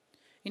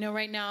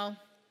 Right now,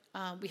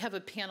 we have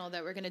a panel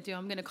that we're going to do.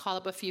 I'm going to call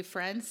up a few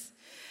friends.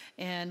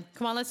 And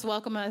come on, let's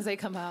welcome them as they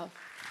come out.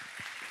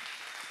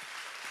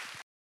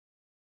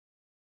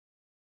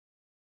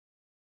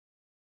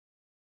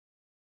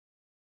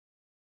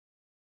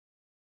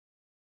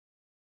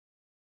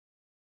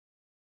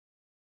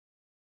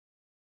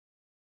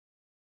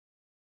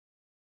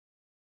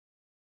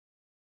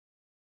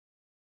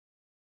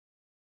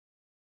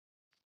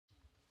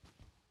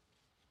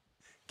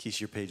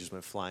 Keisha, your pages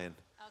went flying.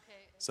 Okay.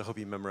 So I hope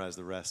you memorized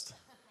the rest.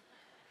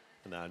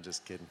 No, I'm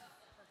just kidding.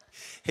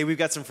 Hey, we've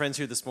got some friends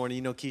here this morning.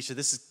 You know Keisha.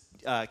 This is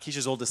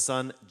Keisha's oldest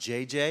son,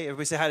 JJ.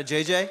 Everybody say hi to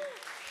JJ.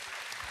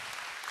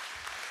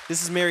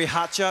 This is Mary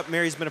Hotchup.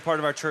 Mary's been a part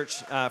of our church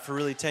for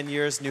really 10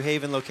 years, New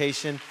Haven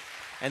location.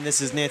 And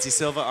this is Nancy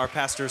Silva, our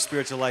pastor of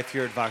spiritual life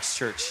here at Vox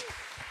Church.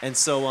 And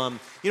so,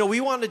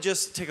 we wanted to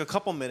just take a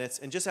couple minutes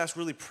and just ask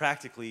really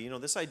practically,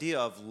 this idea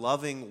of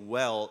loving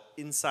well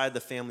inside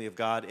the family of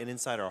God and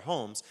inside our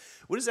homes,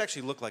 what does it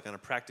actually look like on a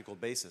practical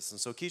basis?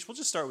 And so, Keish, we'll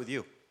just start with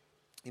you.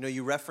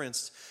 You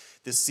referenced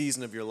this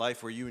season of your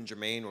life where you and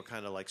Jermaine were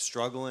kind of like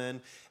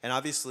struggling, and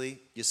obviously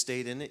you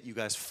stayed in it. You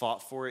guys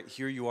fought for it.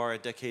 Here you are a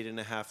decade and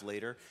a half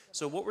later.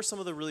 So what were some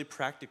of the really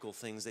practical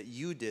things that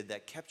you did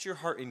that kept your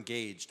heart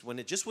engaged when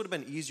it just would have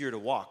been easier to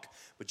walk,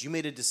 but you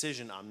made a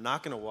decision, I'm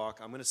not going to walk,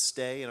 I'm going to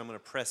stay, and I'm going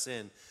to press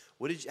in.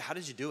 How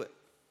did you do it?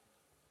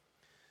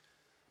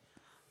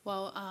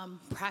 Well,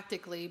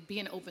 practically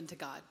being open to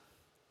God,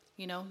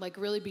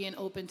 really being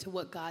open to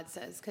what God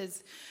says.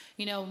 Because,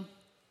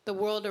 the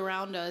world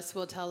around us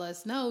will tell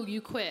us, no,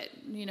 you quit,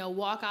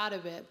 walk out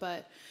of it.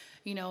 But,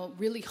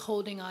 really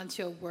holding on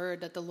to a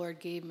word that the Lord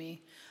gave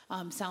me.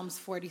 Psalms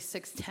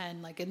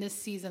 46:10, like in this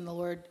season, the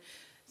Lord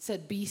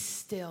said, be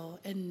still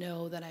and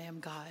know that I am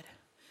God,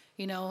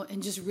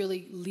 and just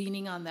really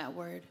leaning on that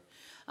word.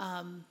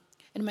 And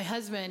my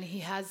husband, he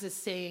has this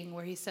saying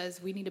where he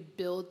says, we need to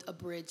build a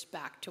bridge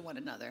back to one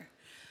another,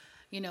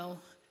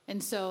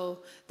 And so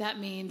that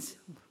means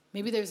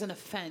maybe there's an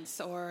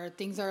offense or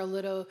things are a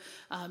little,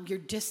 you're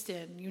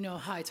distant.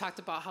 How I talked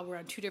about how we're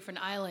on two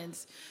different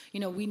islands.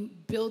 We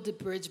build a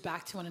bridge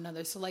back to one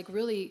another. So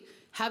really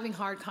having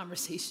hard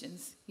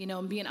conversations,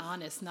 and being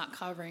honest, not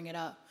covering it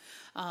up.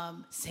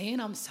 Saying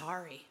I'm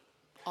sorry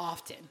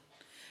often,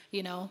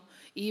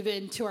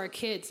 even to our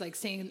kids, like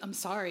saying I'm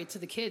sorry to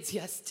the kids.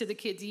 Yes, to the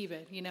kids even,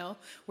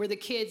 where the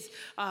kids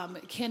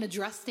can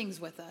address things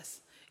with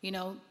us.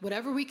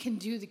 Whatever we can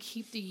do to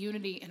keep the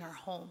unity in our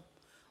home.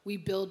 We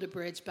build a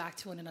bridge back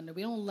to one another.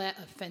 We don't let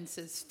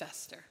offenses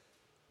fester.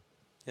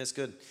 That's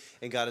good.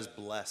 And God has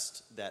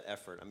blessed that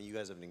effort. You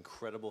guys have an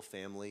incredible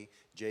family.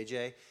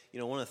 JJ,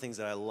 one of the things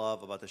that I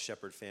love about the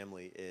Shepherd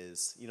family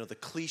is, the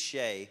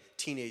cliche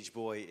teenage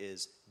boy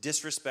is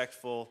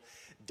disrespectful,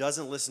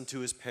 doesn't listen to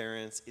his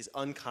parents, is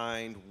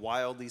unkind,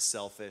 wildly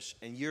selfish,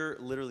 and you're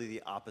literally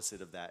the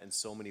opposite of that in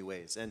so many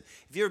ways. And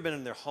if you've ever been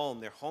in their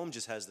home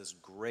just has this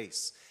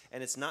grace.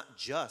 And it's not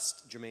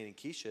just Jermaine and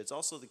Keisha, it's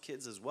also the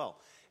kids as well.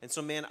 And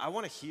so, man, I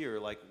want to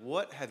hear,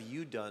 what have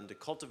you done to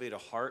cultivate a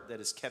heart that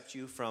has kept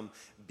you from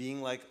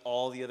being like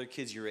all the other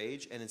kids your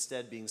age and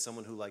instead being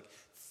someone who,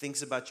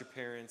 thinks about your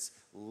parents,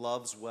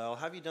 loves well?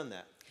 How have you done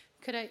that?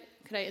 Could I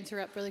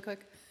interrupt really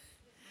quick?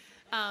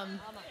 Got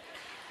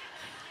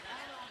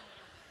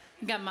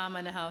mama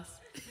in the house.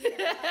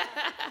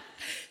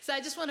 So I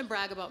just want to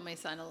brag about my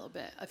son a little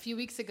bit. A few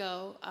weeks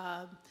ago,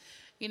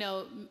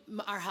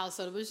 our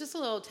household was just a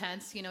little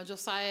tense.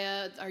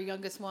 Josiah, our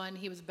youngest one,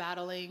 he was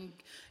battling,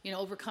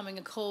 overcoming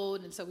a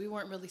cold, and so we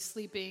weren't really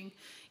sleeping.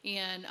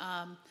 And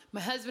my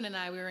husband and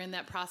I, we were in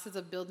that process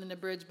of building a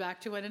bridge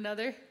back to one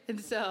another. And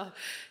so,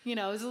 it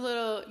was a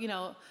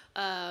little,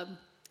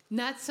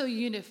 not so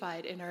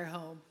unified in our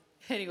home.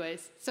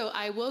 Anyways, so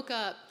I woke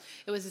up,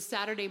 it was a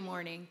Saturday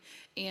morning,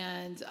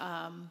 and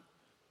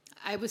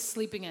I was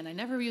sleeping in. I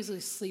never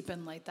usually sleep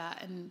in like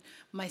that. And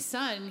my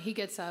son, he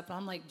gets up,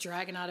 I'm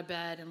dragging out of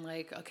bed and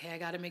okay, I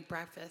got to make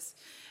breakfast.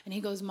 And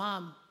he goes,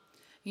 Mom,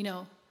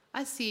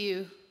 I see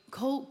you.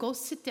 Go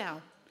sit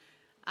down.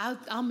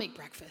 I'll make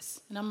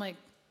breakfast. And I'm like,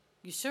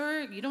 you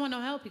sure? You don't want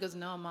no help? He goes,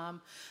 no,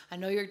 Mom. I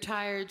know you're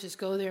tired. Just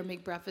go there and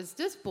make breakfast.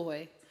 This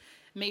boy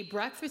made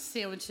breakfast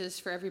sandwiches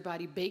for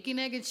everybody. Bacon,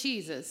 egg, and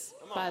cheeses,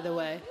 by the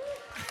way.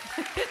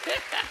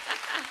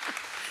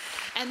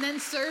 And then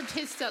served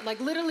his stuff,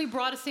 literally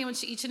brought a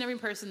sandwich to each and every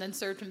person, then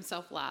served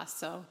himself last.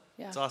 So,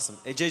 yeah. That's awesome.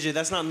 Hey, JJ,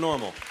 that's not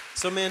normal.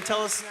 So, man,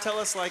 tell us,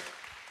 what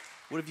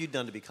have you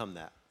done to become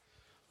that?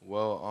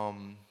 Well,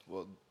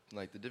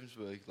 the difference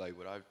with,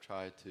 what I've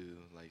tried to,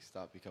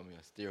 stop becoming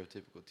a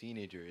stereotypical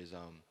teenager is,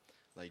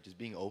 just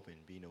being open,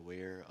 being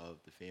aware of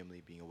the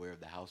family, being aware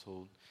of the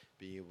household,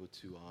 being able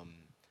to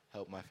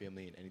help my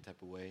family in any type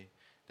of way.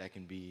 That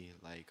can be,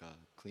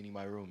 cleaning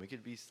my room. It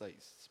could be,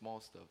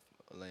 small stuff.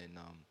 And,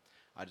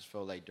 I just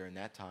felt during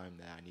that time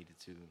that I needed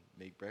to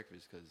make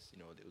breakfast because,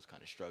 it was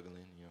kind of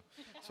struggling,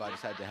 So I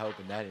just had to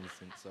help in that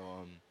instance. So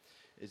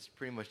it's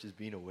pretty much just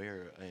being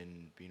aware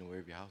and being aware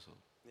of your household.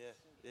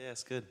 Yeah,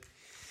 it's good.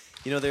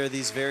 You know, there are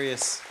these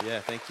various,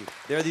 thank you.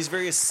 There are these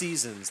various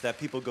seasons that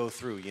people go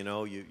through. You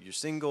know, you're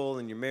single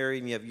and you're married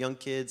and you have young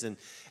kids, and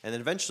then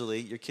eventually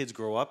your kids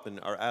grow up and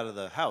are out of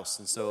the house.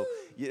 And so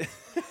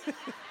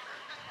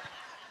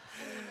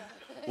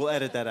we'll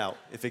edit that out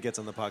if it gets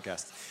on the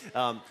podcast.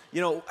 You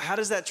know, how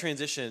does that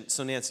transition?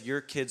 So, Nancy, your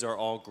kids are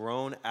all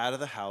grown out of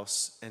the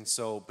house, and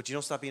so, but you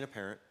don't stop being a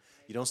parent.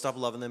 You don't stop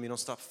loving them. You don't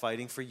stop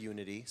fighting for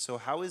unity. So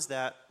how is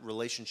that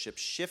relationship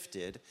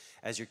shifted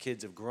as your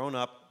kids have grown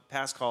up,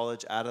 past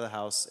college, out of the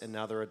house, and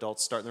now they're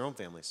adults starting their own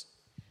families?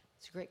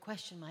 It's a great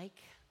question, Mike.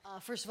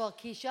 First of all,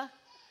 Keisha,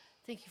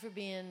 thank you for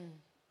being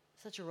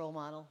such a role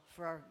model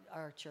for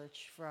our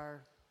church, for our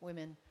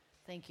women.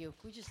 Thank you.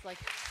 We just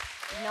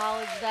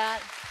acknowledge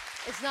that.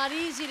 It's not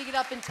easy to get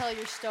up and tell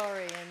your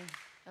story, and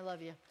I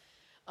love you.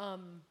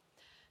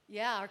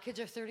 Our kids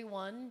are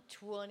 31,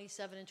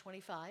 27, and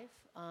 25.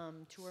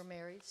 2 are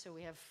married, so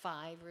we have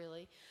 5,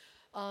 really.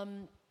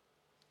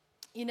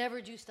 You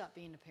never do stop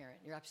being a parent.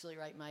 You're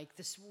absolutely right, Mike.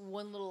 This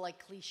one little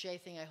cliche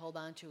thing I hold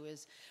on to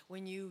is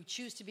when you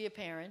choose to be a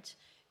parent,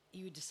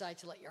 you decide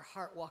to let your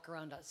heart walk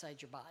around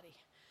outside your body.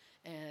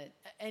 And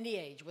at any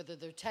age, whether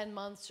they're 10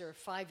 months or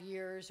 5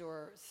 years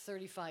or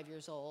 35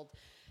 years old,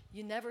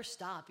 you never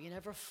stop. You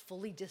never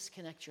fully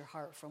disconnect your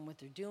heart from what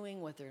they're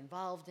doing, what they're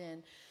involved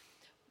in.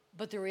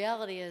 But the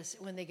reality is,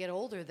 when they get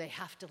older, they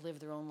have to live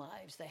their own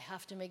lives. They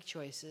have to make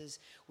choices.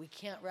 We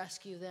can't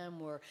rescue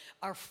them.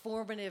 Our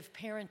formative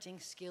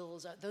parenting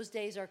skills, those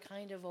days are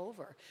kind of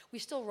over. We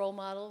still role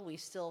model. We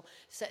still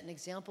set an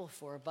example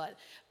for. But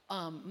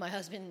my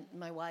husband,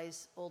 my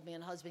wise old man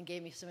husband,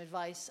 gave me some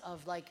advice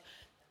of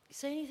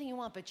say anything you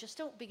want, but just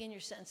don't begin your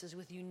sentences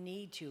with "you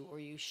need to" or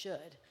 "you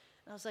should."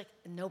 And I was like,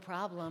 no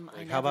problem.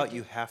 How about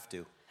 "you have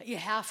to"? You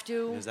have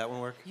to. Does that one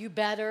work? You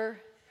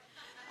better.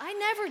 I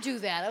never do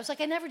that. I was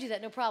like, I never do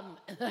that, no problem.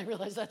 And then I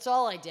realized that's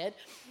all I did.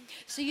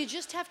 So you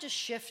just have to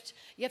shift.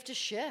 You have to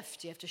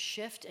shift. You have to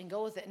shift and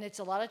go with it. And it's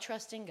a lot of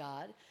trusting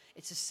God.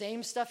 It's the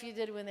same stuff you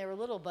did when they were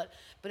little, but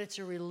it's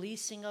a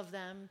releasing of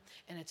them,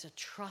 and it's a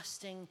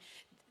trusting.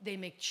 They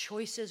make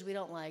choices we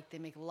don't like.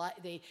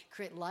 They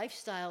create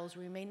lifestyles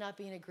we may not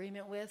be in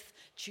agreement with,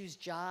 choose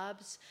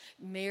jobs,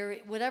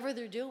 marry, whatever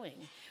they're doing.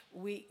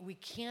 We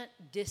can't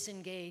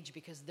disengage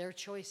because their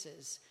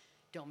choices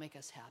don't make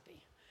us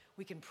happy.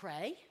 We can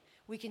pray.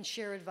 We can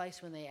share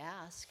advice when they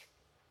ask.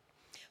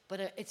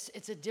 But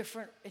it's a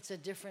different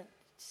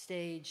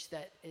stage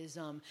that is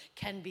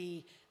can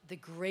be the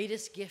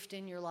greatest gift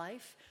in your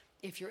life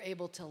if you're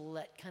able to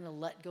let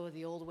go of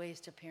the old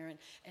ways to parent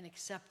and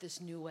accept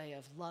this new way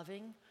of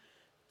loving,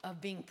 of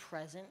being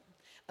present,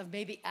 of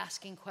maybe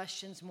asking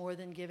questions more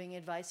than giving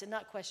advice, and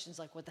not questions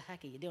like, what the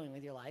heck are you doing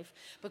with your life,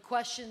 but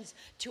questions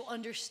to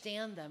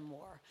understand them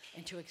more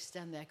and to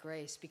extend that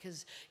grace,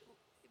 because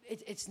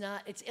it's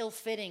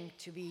ill-fitting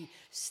to be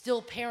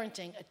still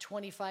parenting a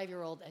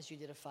 25-year-old as you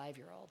did a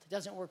 5-year-old. It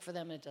doesn't work for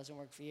them, and it doesn't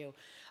work for you.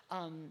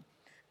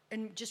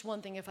 And just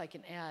one thing, if I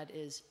can add,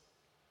 is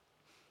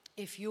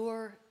if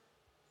you're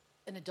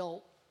an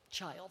adult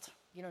child,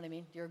 you know what I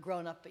mean? You're a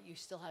grown-up, but you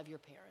still have your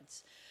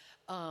parents.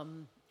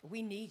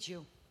 We need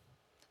you.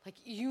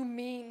 You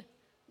mean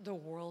the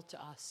world to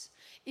us.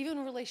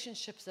 Even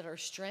relationships that are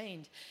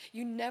strained,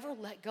 you never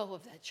let go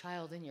of that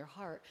child in your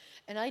heart.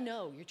 And I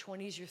know your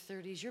 20s, your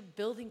 30s, you're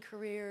building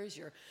careers.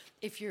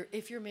 If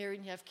you're married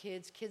and you have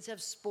kids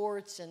have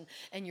sports,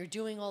 and you're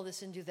doing all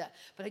this and do that.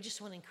 But I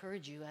just want to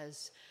encourage you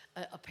as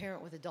a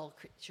parent with adult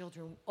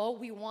children, all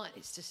we want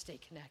is to stay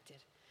connected.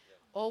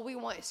 All we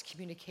want is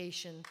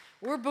communication.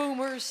 We're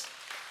boomers.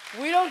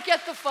 We don't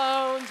get the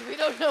phones. We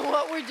don't know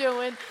what we're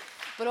doing.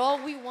 But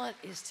all we want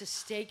is to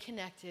stay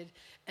connected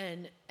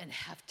and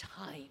have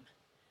time,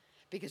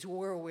 because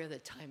we're aware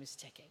that time is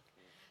ticking.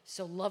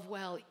 So love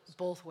well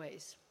both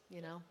ways,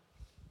 you know?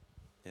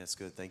 Yeah, that's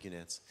good. Thank you,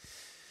 Nance.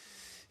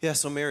 Yeah,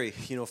 so Mary,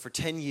 for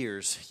 10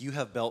 years,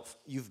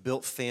 you've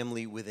built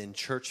family within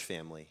church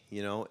family,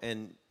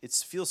 and it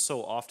feels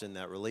so often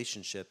that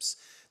relationships,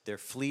 they're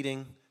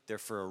fleeting. They're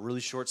for a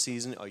really short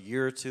season, a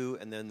year or two,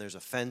 and then there's a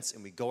fence,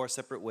 and we go our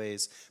separate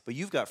ways. But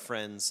you've got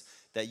friends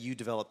that you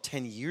developed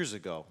 10 years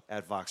ago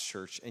at Vox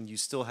Church, and you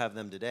still have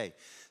them today.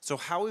 So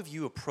how have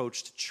you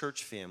approached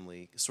church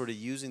family, sort of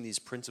using these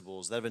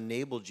principles that have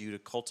enabled you to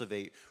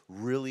cultivate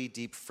really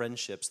deep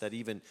friendships that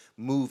even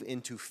move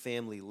into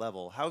family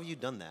level? How have you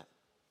done that?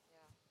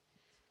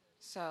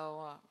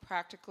 So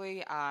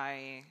practically,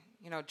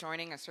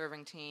 joining a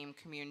serving team,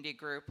 community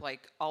group,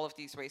 all of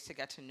these ways to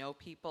get to know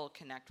people,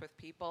 connect with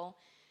people.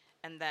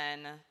 And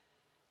then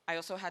I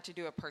also had to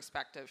do a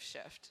perspective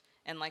shift.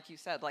 And like you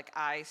said,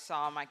 I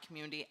saw my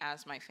community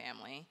as my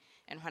family.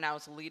 And when I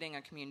was leading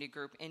a community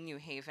group in New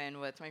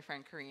Haven with my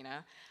friend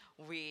Karina,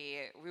 we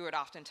would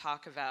often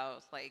talk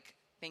about,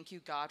 thank you,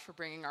 God, for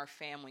bringing our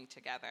family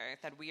together,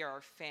 that we are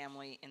a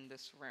family in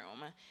this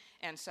room.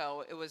 And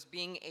so it was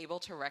being able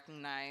to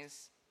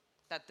recognize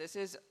that this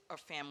is a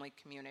family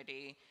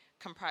community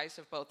comprised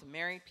of both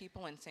married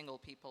people and single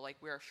people.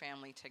 We're a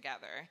family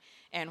together.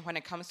 And when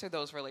it comes to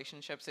those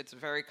relationships, it's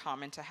very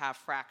common to have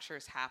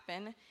fractures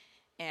happen.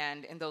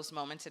 And in those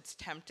moments, it's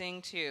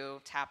tempting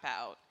to tap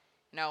out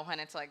when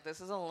it's like,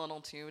 this is a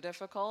little too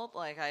difficult,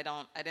 like I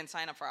didn't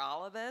sign up for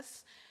all of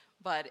this,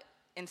 but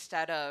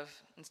instead of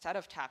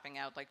tapping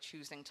out, like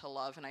choosing to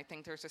love. And I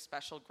think there's a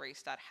special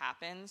grace that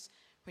happens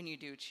when you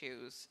do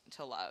choose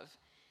to love.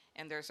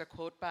 And there's a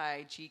quote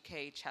by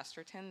G.K.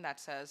 Chesterton that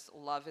says,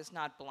 "Love is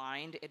not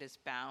blind, it is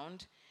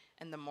bound.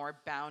 And the more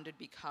bound it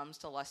becomes,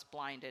 the less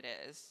blind it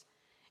is."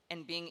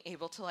 And being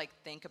able to like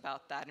think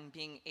about that and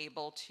being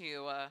able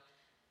to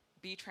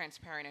be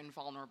transparent and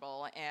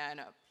vulnerable.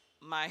 And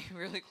my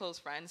really close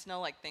friends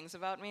know like things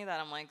about me that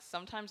I'm like,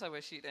 sometimes I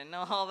wish you didn't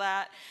know all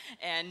that.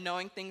 And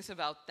knowing things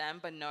about them,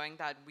 but knowing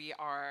that we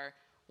are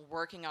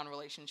working on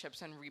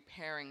relationships and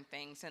repairing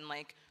things and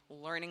like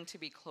learning to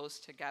be close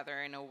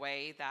together in a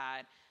way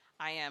that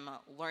I am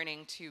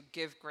learning to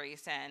give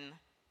grace and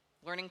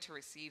learning to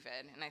receive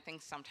it. And I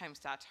think sometimes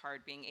that's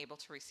hard, being able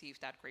to receive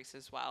that grace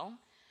as well.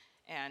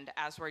 And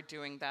as we're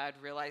doing that,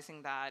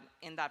 realizing that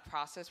in that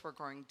process, we're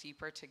growing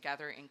deeper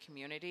together in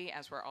community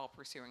as we're all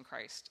pursuing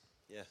Christ.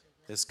 Yeah,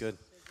 that's good.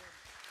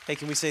 Hey,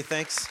 can we say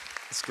thanks?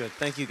 That's good.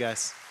 Thank you,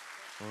 guys.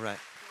 All right.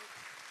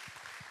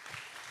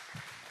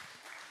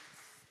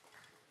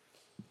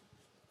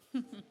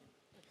 Come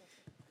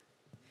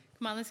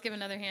on, let's give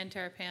another hand to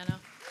our panel.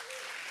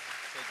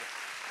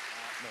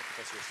 No,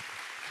 that's yours.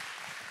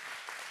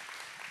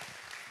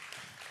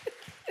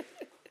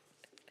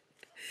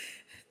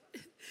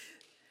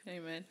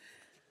 Amen.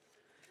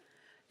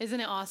 Isn't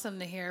it awesome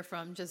to hear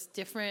from just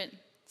different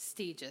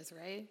stages,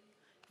 right?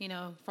 You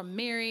know, from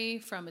Mary,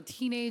 from a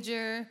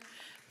teenager,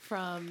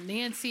 from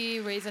Nancy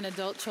raising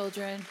adult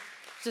children.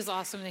 It's just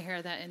awesome to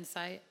hear that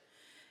insight.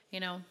 You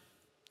know,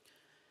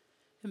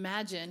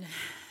 imagine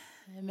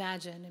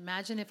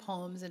if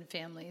homes and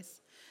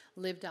families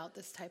lived out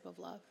this type of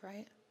love,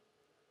 right?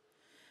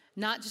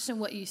 Not just in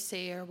what you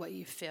say or what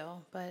you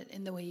feel, but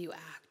in the way you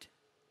act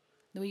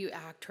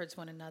towards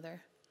one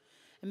another.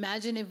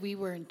 Imagine if we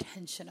were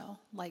intentional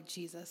like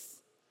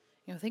Jesus.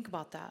 You know, think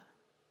about that.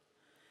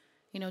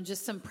 You know,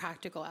 just some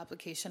practical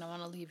application I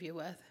want to leave you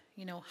with.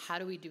 You know, how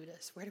do we do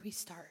this? Where do we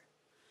start?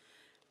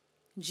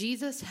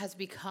 Jesus has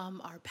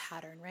become our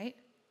pattern, right?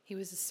 He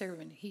was a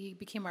servant. He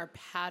became our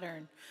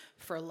pattern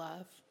for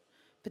love.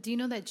 But do you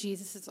know that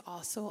Jesus is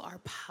also our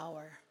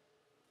power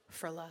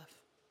for love?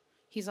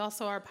 He's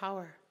also our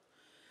power.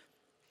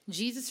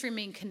 Jesus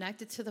remained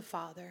connected to the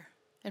Father.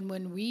 And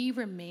when we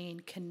remain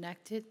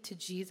connected to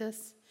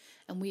Jesus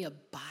and we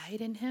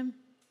abide in him,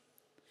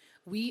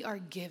 we are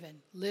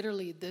given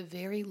literally the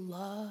very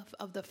love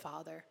of the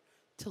Father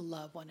to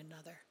love one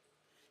another.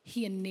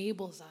 He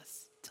enables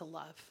us to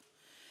love.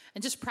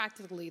 And just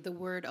practically, the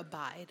word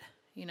abide,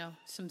 you know,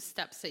 some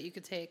steps that you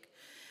could take.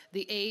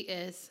 The A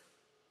is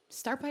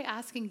start by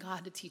asking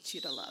God to teach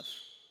you to love,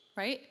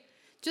 right?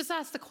 Just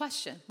ask the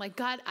question, like,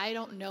 God, I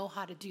don't know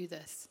how to do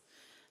this.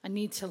 I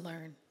need to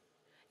learn.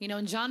 You know,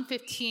 in John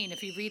 15,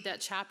 if you read that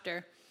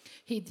chapter,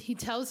 he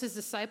tells his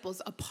disciples,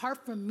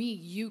 apart from me,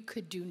 you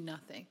could do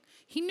nothing.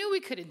 He knew we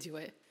couldn't do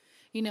it,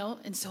 you know,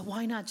 and so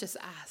why not just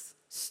ask?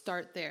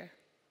 Start there.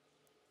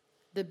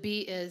 The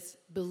B is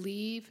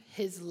believe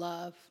his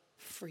love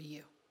for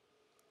you.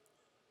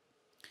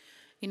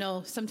 You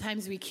know,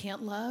 sometimes we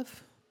can't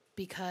love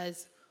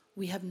because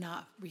we have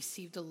not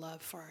received a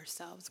love for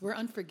ourselves. We're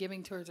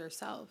unforgiving towards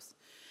ourselves.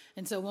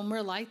 And so when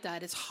we're like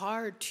that, it's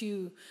hard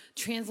to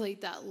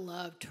translate that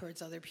love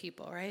towards other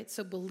people, right?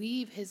 So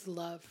believe his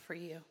love for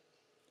you.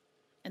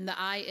 And the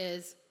I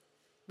is,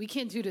 we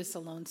can't do this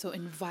alone, so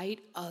invite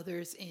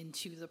others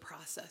into the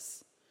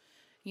process.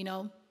 You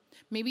know,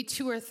 maybe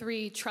 2 or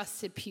 3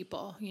 trusted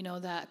people, you know,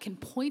 that can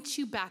point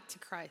you back to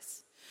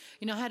Christ.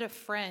 You know, I had a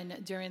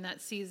friend during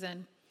that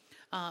season.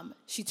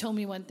 She told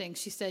me one thing.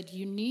 She said,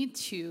 you need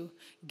to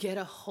get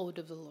a hold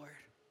of the Lord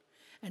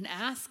and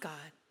ask God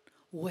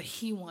what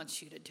he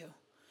wants you to do.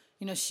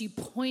 You know, she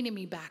pointed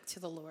me back to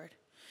the Lord.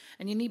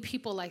 And you need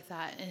people like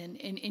that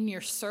in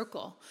your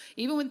circle.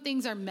 Even when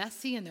things are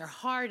messy and they're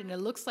hard and it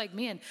looks like,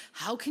 man,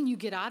 how can you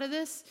get out of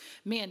this?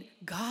 Man,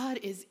 God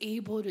is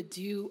able to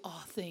do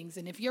all things.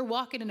 And if you're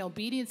walking in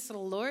obedience to the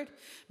Lord,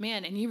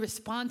 man, and you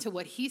respond to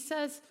what he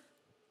says,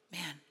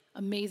 man,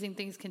 amazing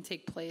things can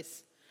take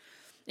place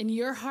in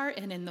your heart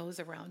and in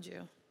those around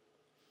you.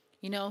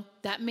 You know,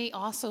 that may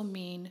also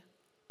mean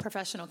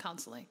professional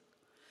counseling.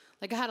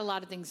 Like I had a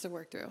lot of things to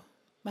work through.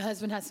 My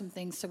husband had some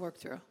things to work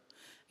through.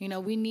 You know,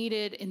 we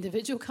needed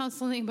individual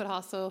counseling, but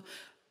also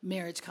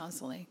marriage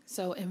counseling.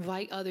 So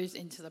invite others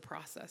into the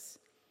process.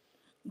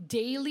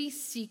 Daily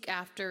seek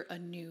after a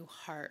new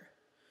heart.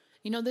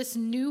 You know, this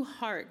new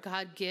heart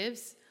God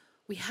gives,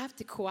 we have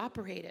to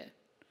cooperate it.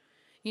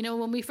 You know,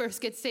 when we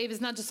first get saved,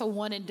 it's not just a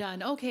one and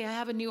done. Okay, I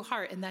have a new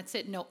heart and that's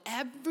it. No,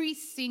 every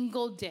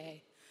single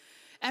day,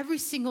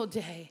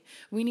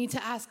 we need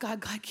to ask God,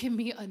 God, give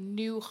me a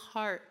new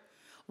heart.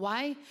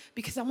 Why?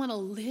 Because I want to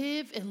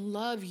live and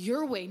love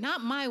your way,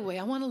 not my way.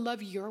 I want to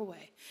love your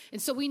way.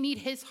 And so we need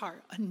his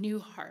heart, a new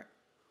heart.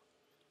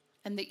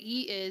 And the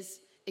E is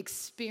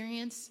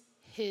experience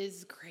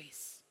his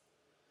grace.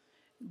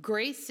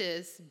 Grace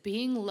is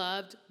being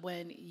loved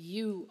when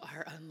you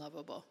are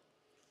unlovable.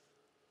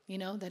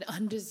 that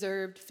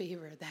undeserved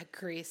favor, that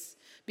grace.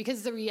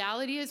 Because the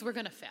reality is we're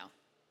going to fail.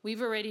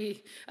 We've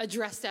already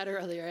addressed that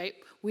earlier, right?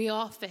 We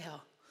all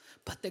fail.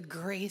 But the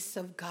grace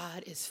of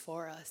God is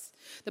for us.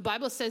 The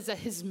Bible says that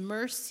his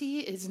mercy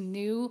is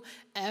new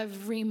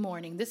every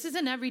morning. This is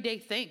an everyday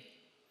thing.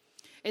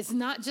 It's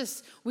not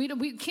just,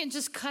 we can't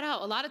just cut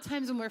out. A lot of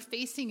times when we're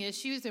facing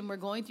issues and we're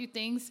going through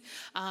things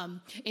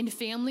in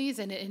families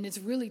and it's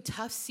really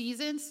tough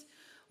seasons,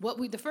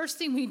 the first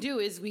thing we do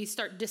is we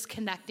start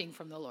disconnecting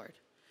from the Lord.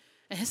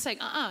 And it's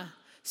like,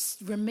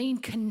 remain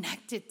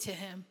connected to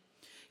him.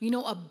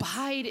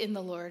 Abide in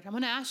the Lord. I'm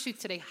going to ask you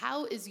today,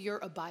 how is your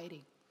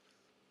abiding?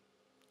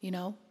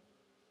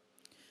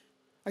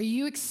 Are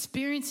you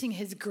experiencing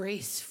his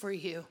grace for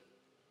you?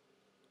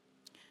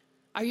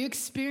 Are you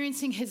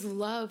experiencing his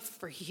love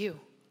for you?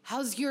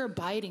 How's your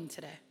abiding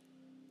today?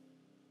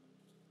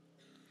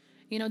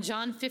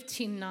 John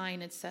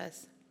 15:9, it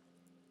says,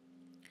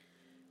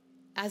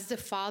 as the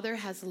Father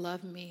has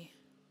loved me,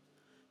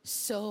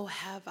 so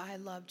have I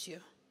loved you.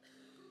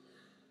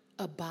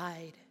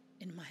 Abide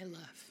in my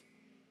love.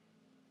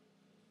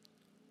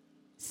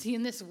 See,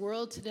 in this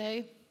world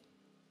today,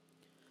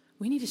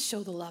 we need to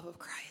show the love of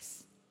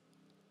Christ.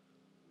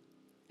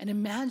 And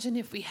imagine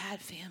if we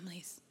had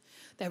families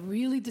that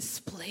really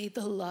displayed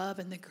the love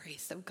and the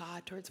grace of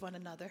God towards one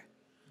another.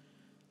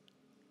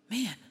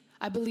 Man,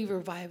 I believe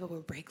revival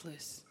will break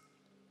loose.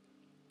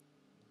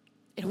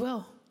 It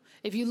will.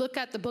 If you look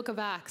at the book of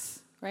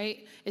Acts,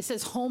 right? It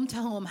says home to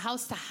home,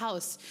 house to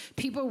house.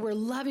 People were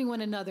loving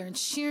one another and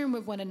sharing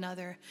with one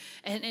another.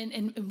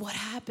 And what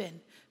happened?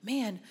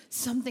 Man,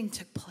 something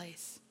took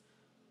place.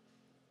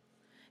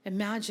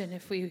 Imagine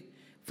if we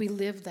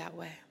lived that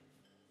way.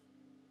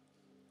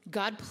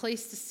 God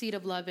placed the seed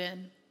of love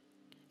in.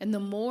 And the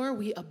more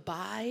we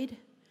abide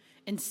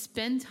and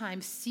spend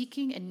time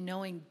seeking and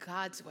knowing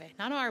God's way,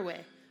 not our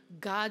way,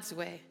 God's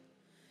way,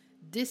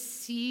 this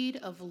seed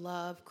of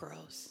love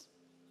grows.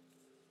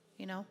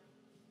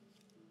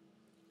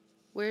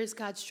 Where is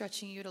God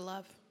stretching you to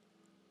love?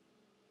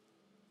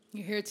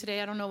 You're here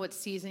today. I don't know what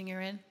season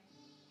you're in.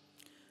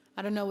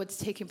 I don't know what's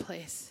taking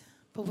place.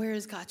 But where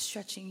is God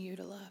stretching you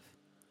to love?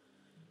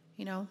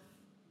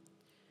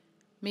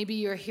 Maybe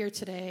you're here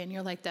today and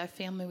you're like that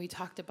family we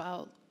talked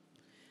about.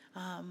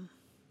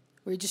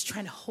 We're just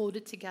trying to hold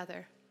it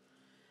together.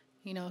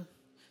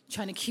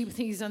 Trying to keep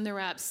things under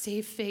wraps,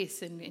 save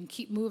face, and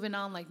keep moving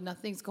on like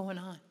nothing's going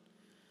on.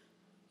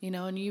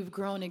 And you've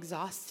grown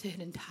exhausted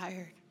and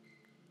tired.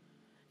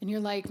 And you're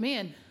like,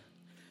 man,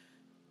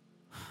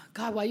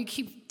 God, why you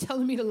keep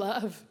telling me to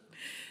love?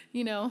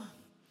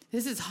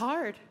 This is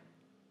hard.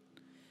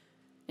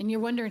 And you're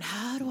wondering,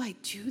 how do I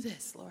do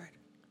this, Lord?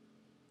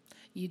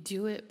 You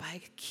do it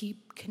by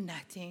keep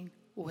connecting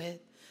with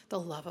the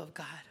love of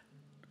God.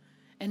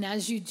 And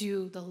as you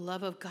do, the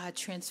love of God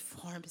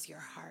transforms your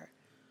heart.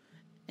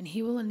 And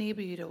he will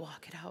enable you to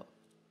walk it out.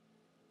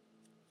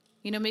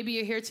 Maybe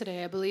you're here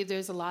today. I believe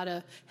there's a lot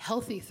of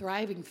healthy,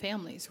 thriving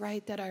families,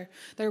 right, that are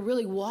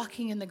really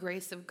walking in the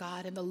grace of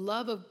God, and the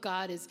love of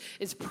God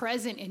is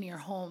present in your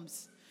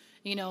homes.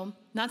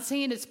 Not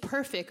saying it's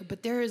perfect,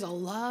 but there is a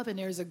love and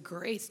there's a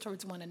grace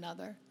towards one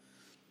another.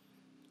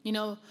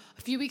 A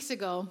few weeks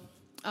ago,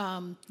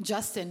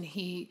 Justin,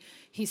 he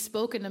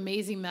spoke an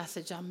amazing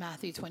message on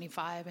Matthew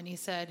 25, and he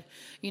said,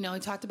 he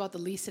talked about the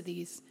least of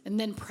these. And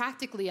then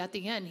practically at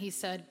the end, he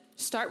said,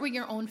 start with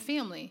your own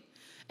family.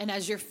 And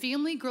as your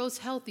family grows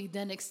healthy,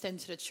 then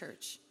extend to the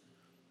church.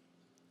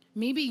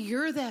 Maybe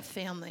you're that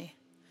family,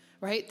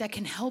 right, that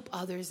can help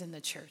others in the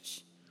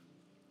church.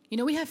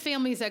 We have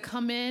families that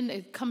come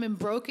in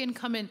broken,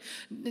 come in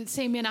and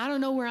say, man, I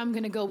don't know where I'm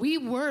going to go. We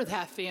were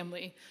that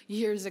family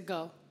years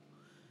ago.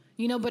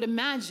 But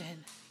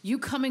imagine you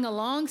coming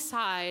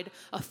alongside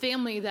a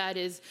family that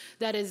is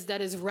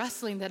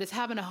wrestling, that is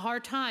having a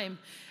hard time,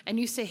 and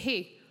you say,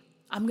 hey,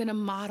 I'm going to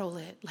model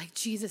it like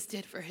Jesus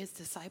did for his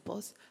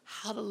disciples,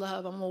 how to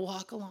love. I'm going to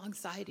walk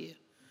alongside you.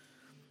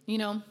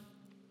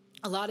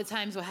 A lot of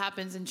times what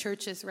happens in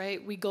churches,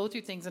 right, we go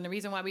through things, and the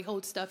reason why we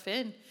hold stuff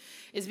in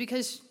is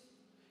because,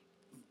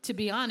 to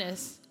be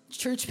honest,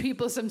 church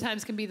people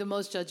sometimes can be the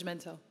most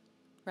judgmental,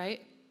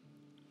 right?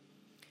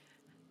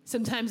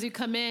 Sometimes we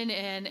come in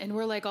and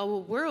we're like, oh,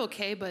 well, we're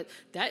okay, but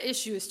that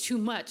issue is too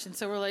much. And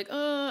so we're like,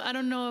 oh, I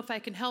don't know if I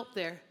can help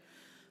there.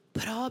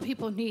 But all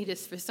people need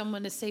is for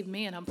someone to say,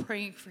 man, I'm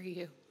praying for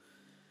you.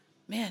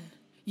 Man,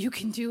 you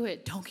can do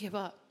it. Don't give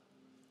up.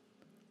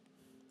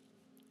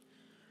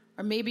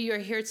 Or maybe you're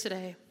here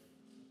today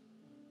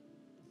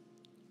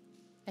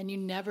and you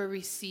never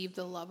received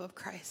the love of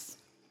Christ.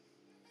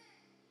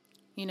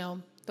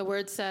 The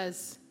word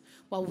says,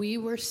 while we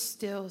were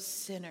still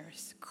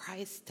sinners,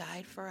 Christ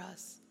died for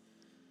us.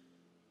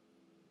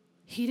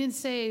 He didn't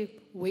say,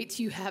 wait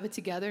till you have it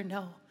together.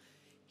 No.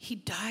 He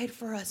died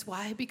for us.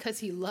 Why? Because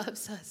he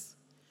loves us.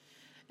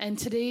 And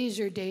today is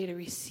your day to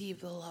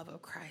receive the love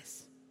of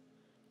Christ.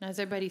 Now, as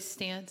everybody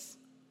stands.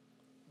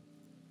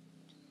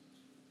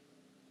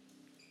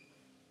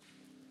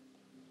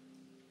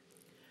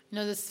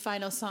 This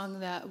final song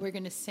that we're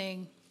going to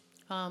sing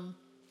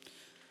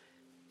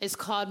is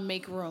called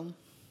Make Room.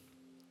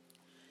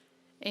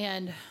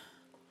 And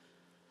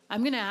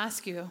I'm going to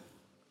ask you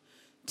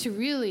to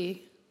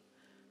really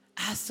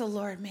ask the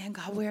Lord, man,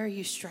 God, where are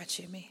you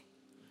stretching me?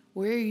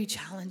 Where are you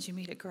challenging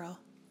me to grow?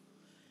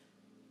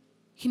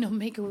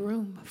 Make a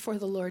room for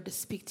the Lord to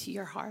speak to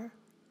your heart.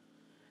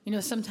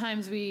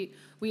 Sometimes we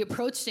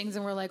approach things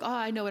and we're like, oh,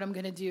 I know what I'm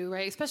going to do,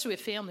 right? Especially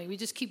with family. We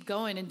just keep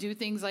going and do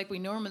things like we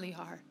normally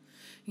are.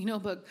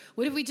 But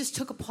what if we just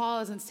took a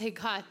pause and say,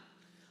 God,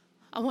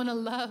 I want to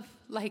love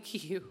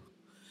like you.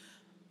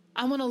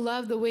 I want to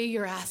love the way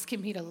you're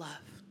asking me to love.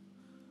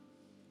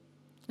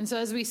 And so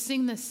as we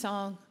sing this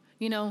song,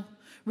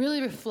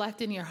 really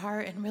reflect in your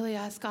heart and really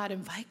ask God,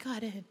 invite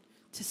God in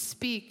to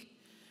speak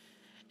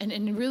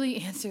and really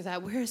answer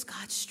that. Where is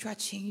God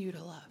stretching you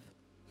to love?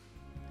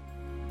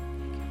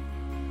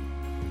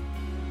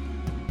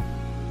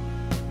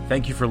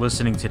 Thank you for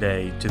listening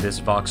today to this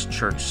Vox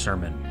Church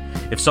sermon.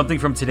 If something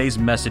from today's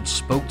message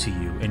spoke to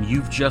you and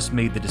you've just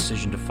made the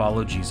decision to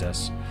follow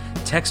Jesus,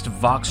 text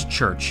Vox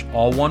Church,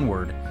 all one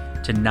word,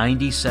 to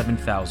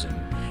 97,000,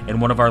 and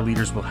one of our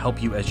leaders will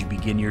help you as you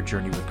begin your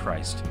journey with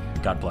Christ.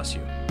 God bless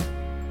you.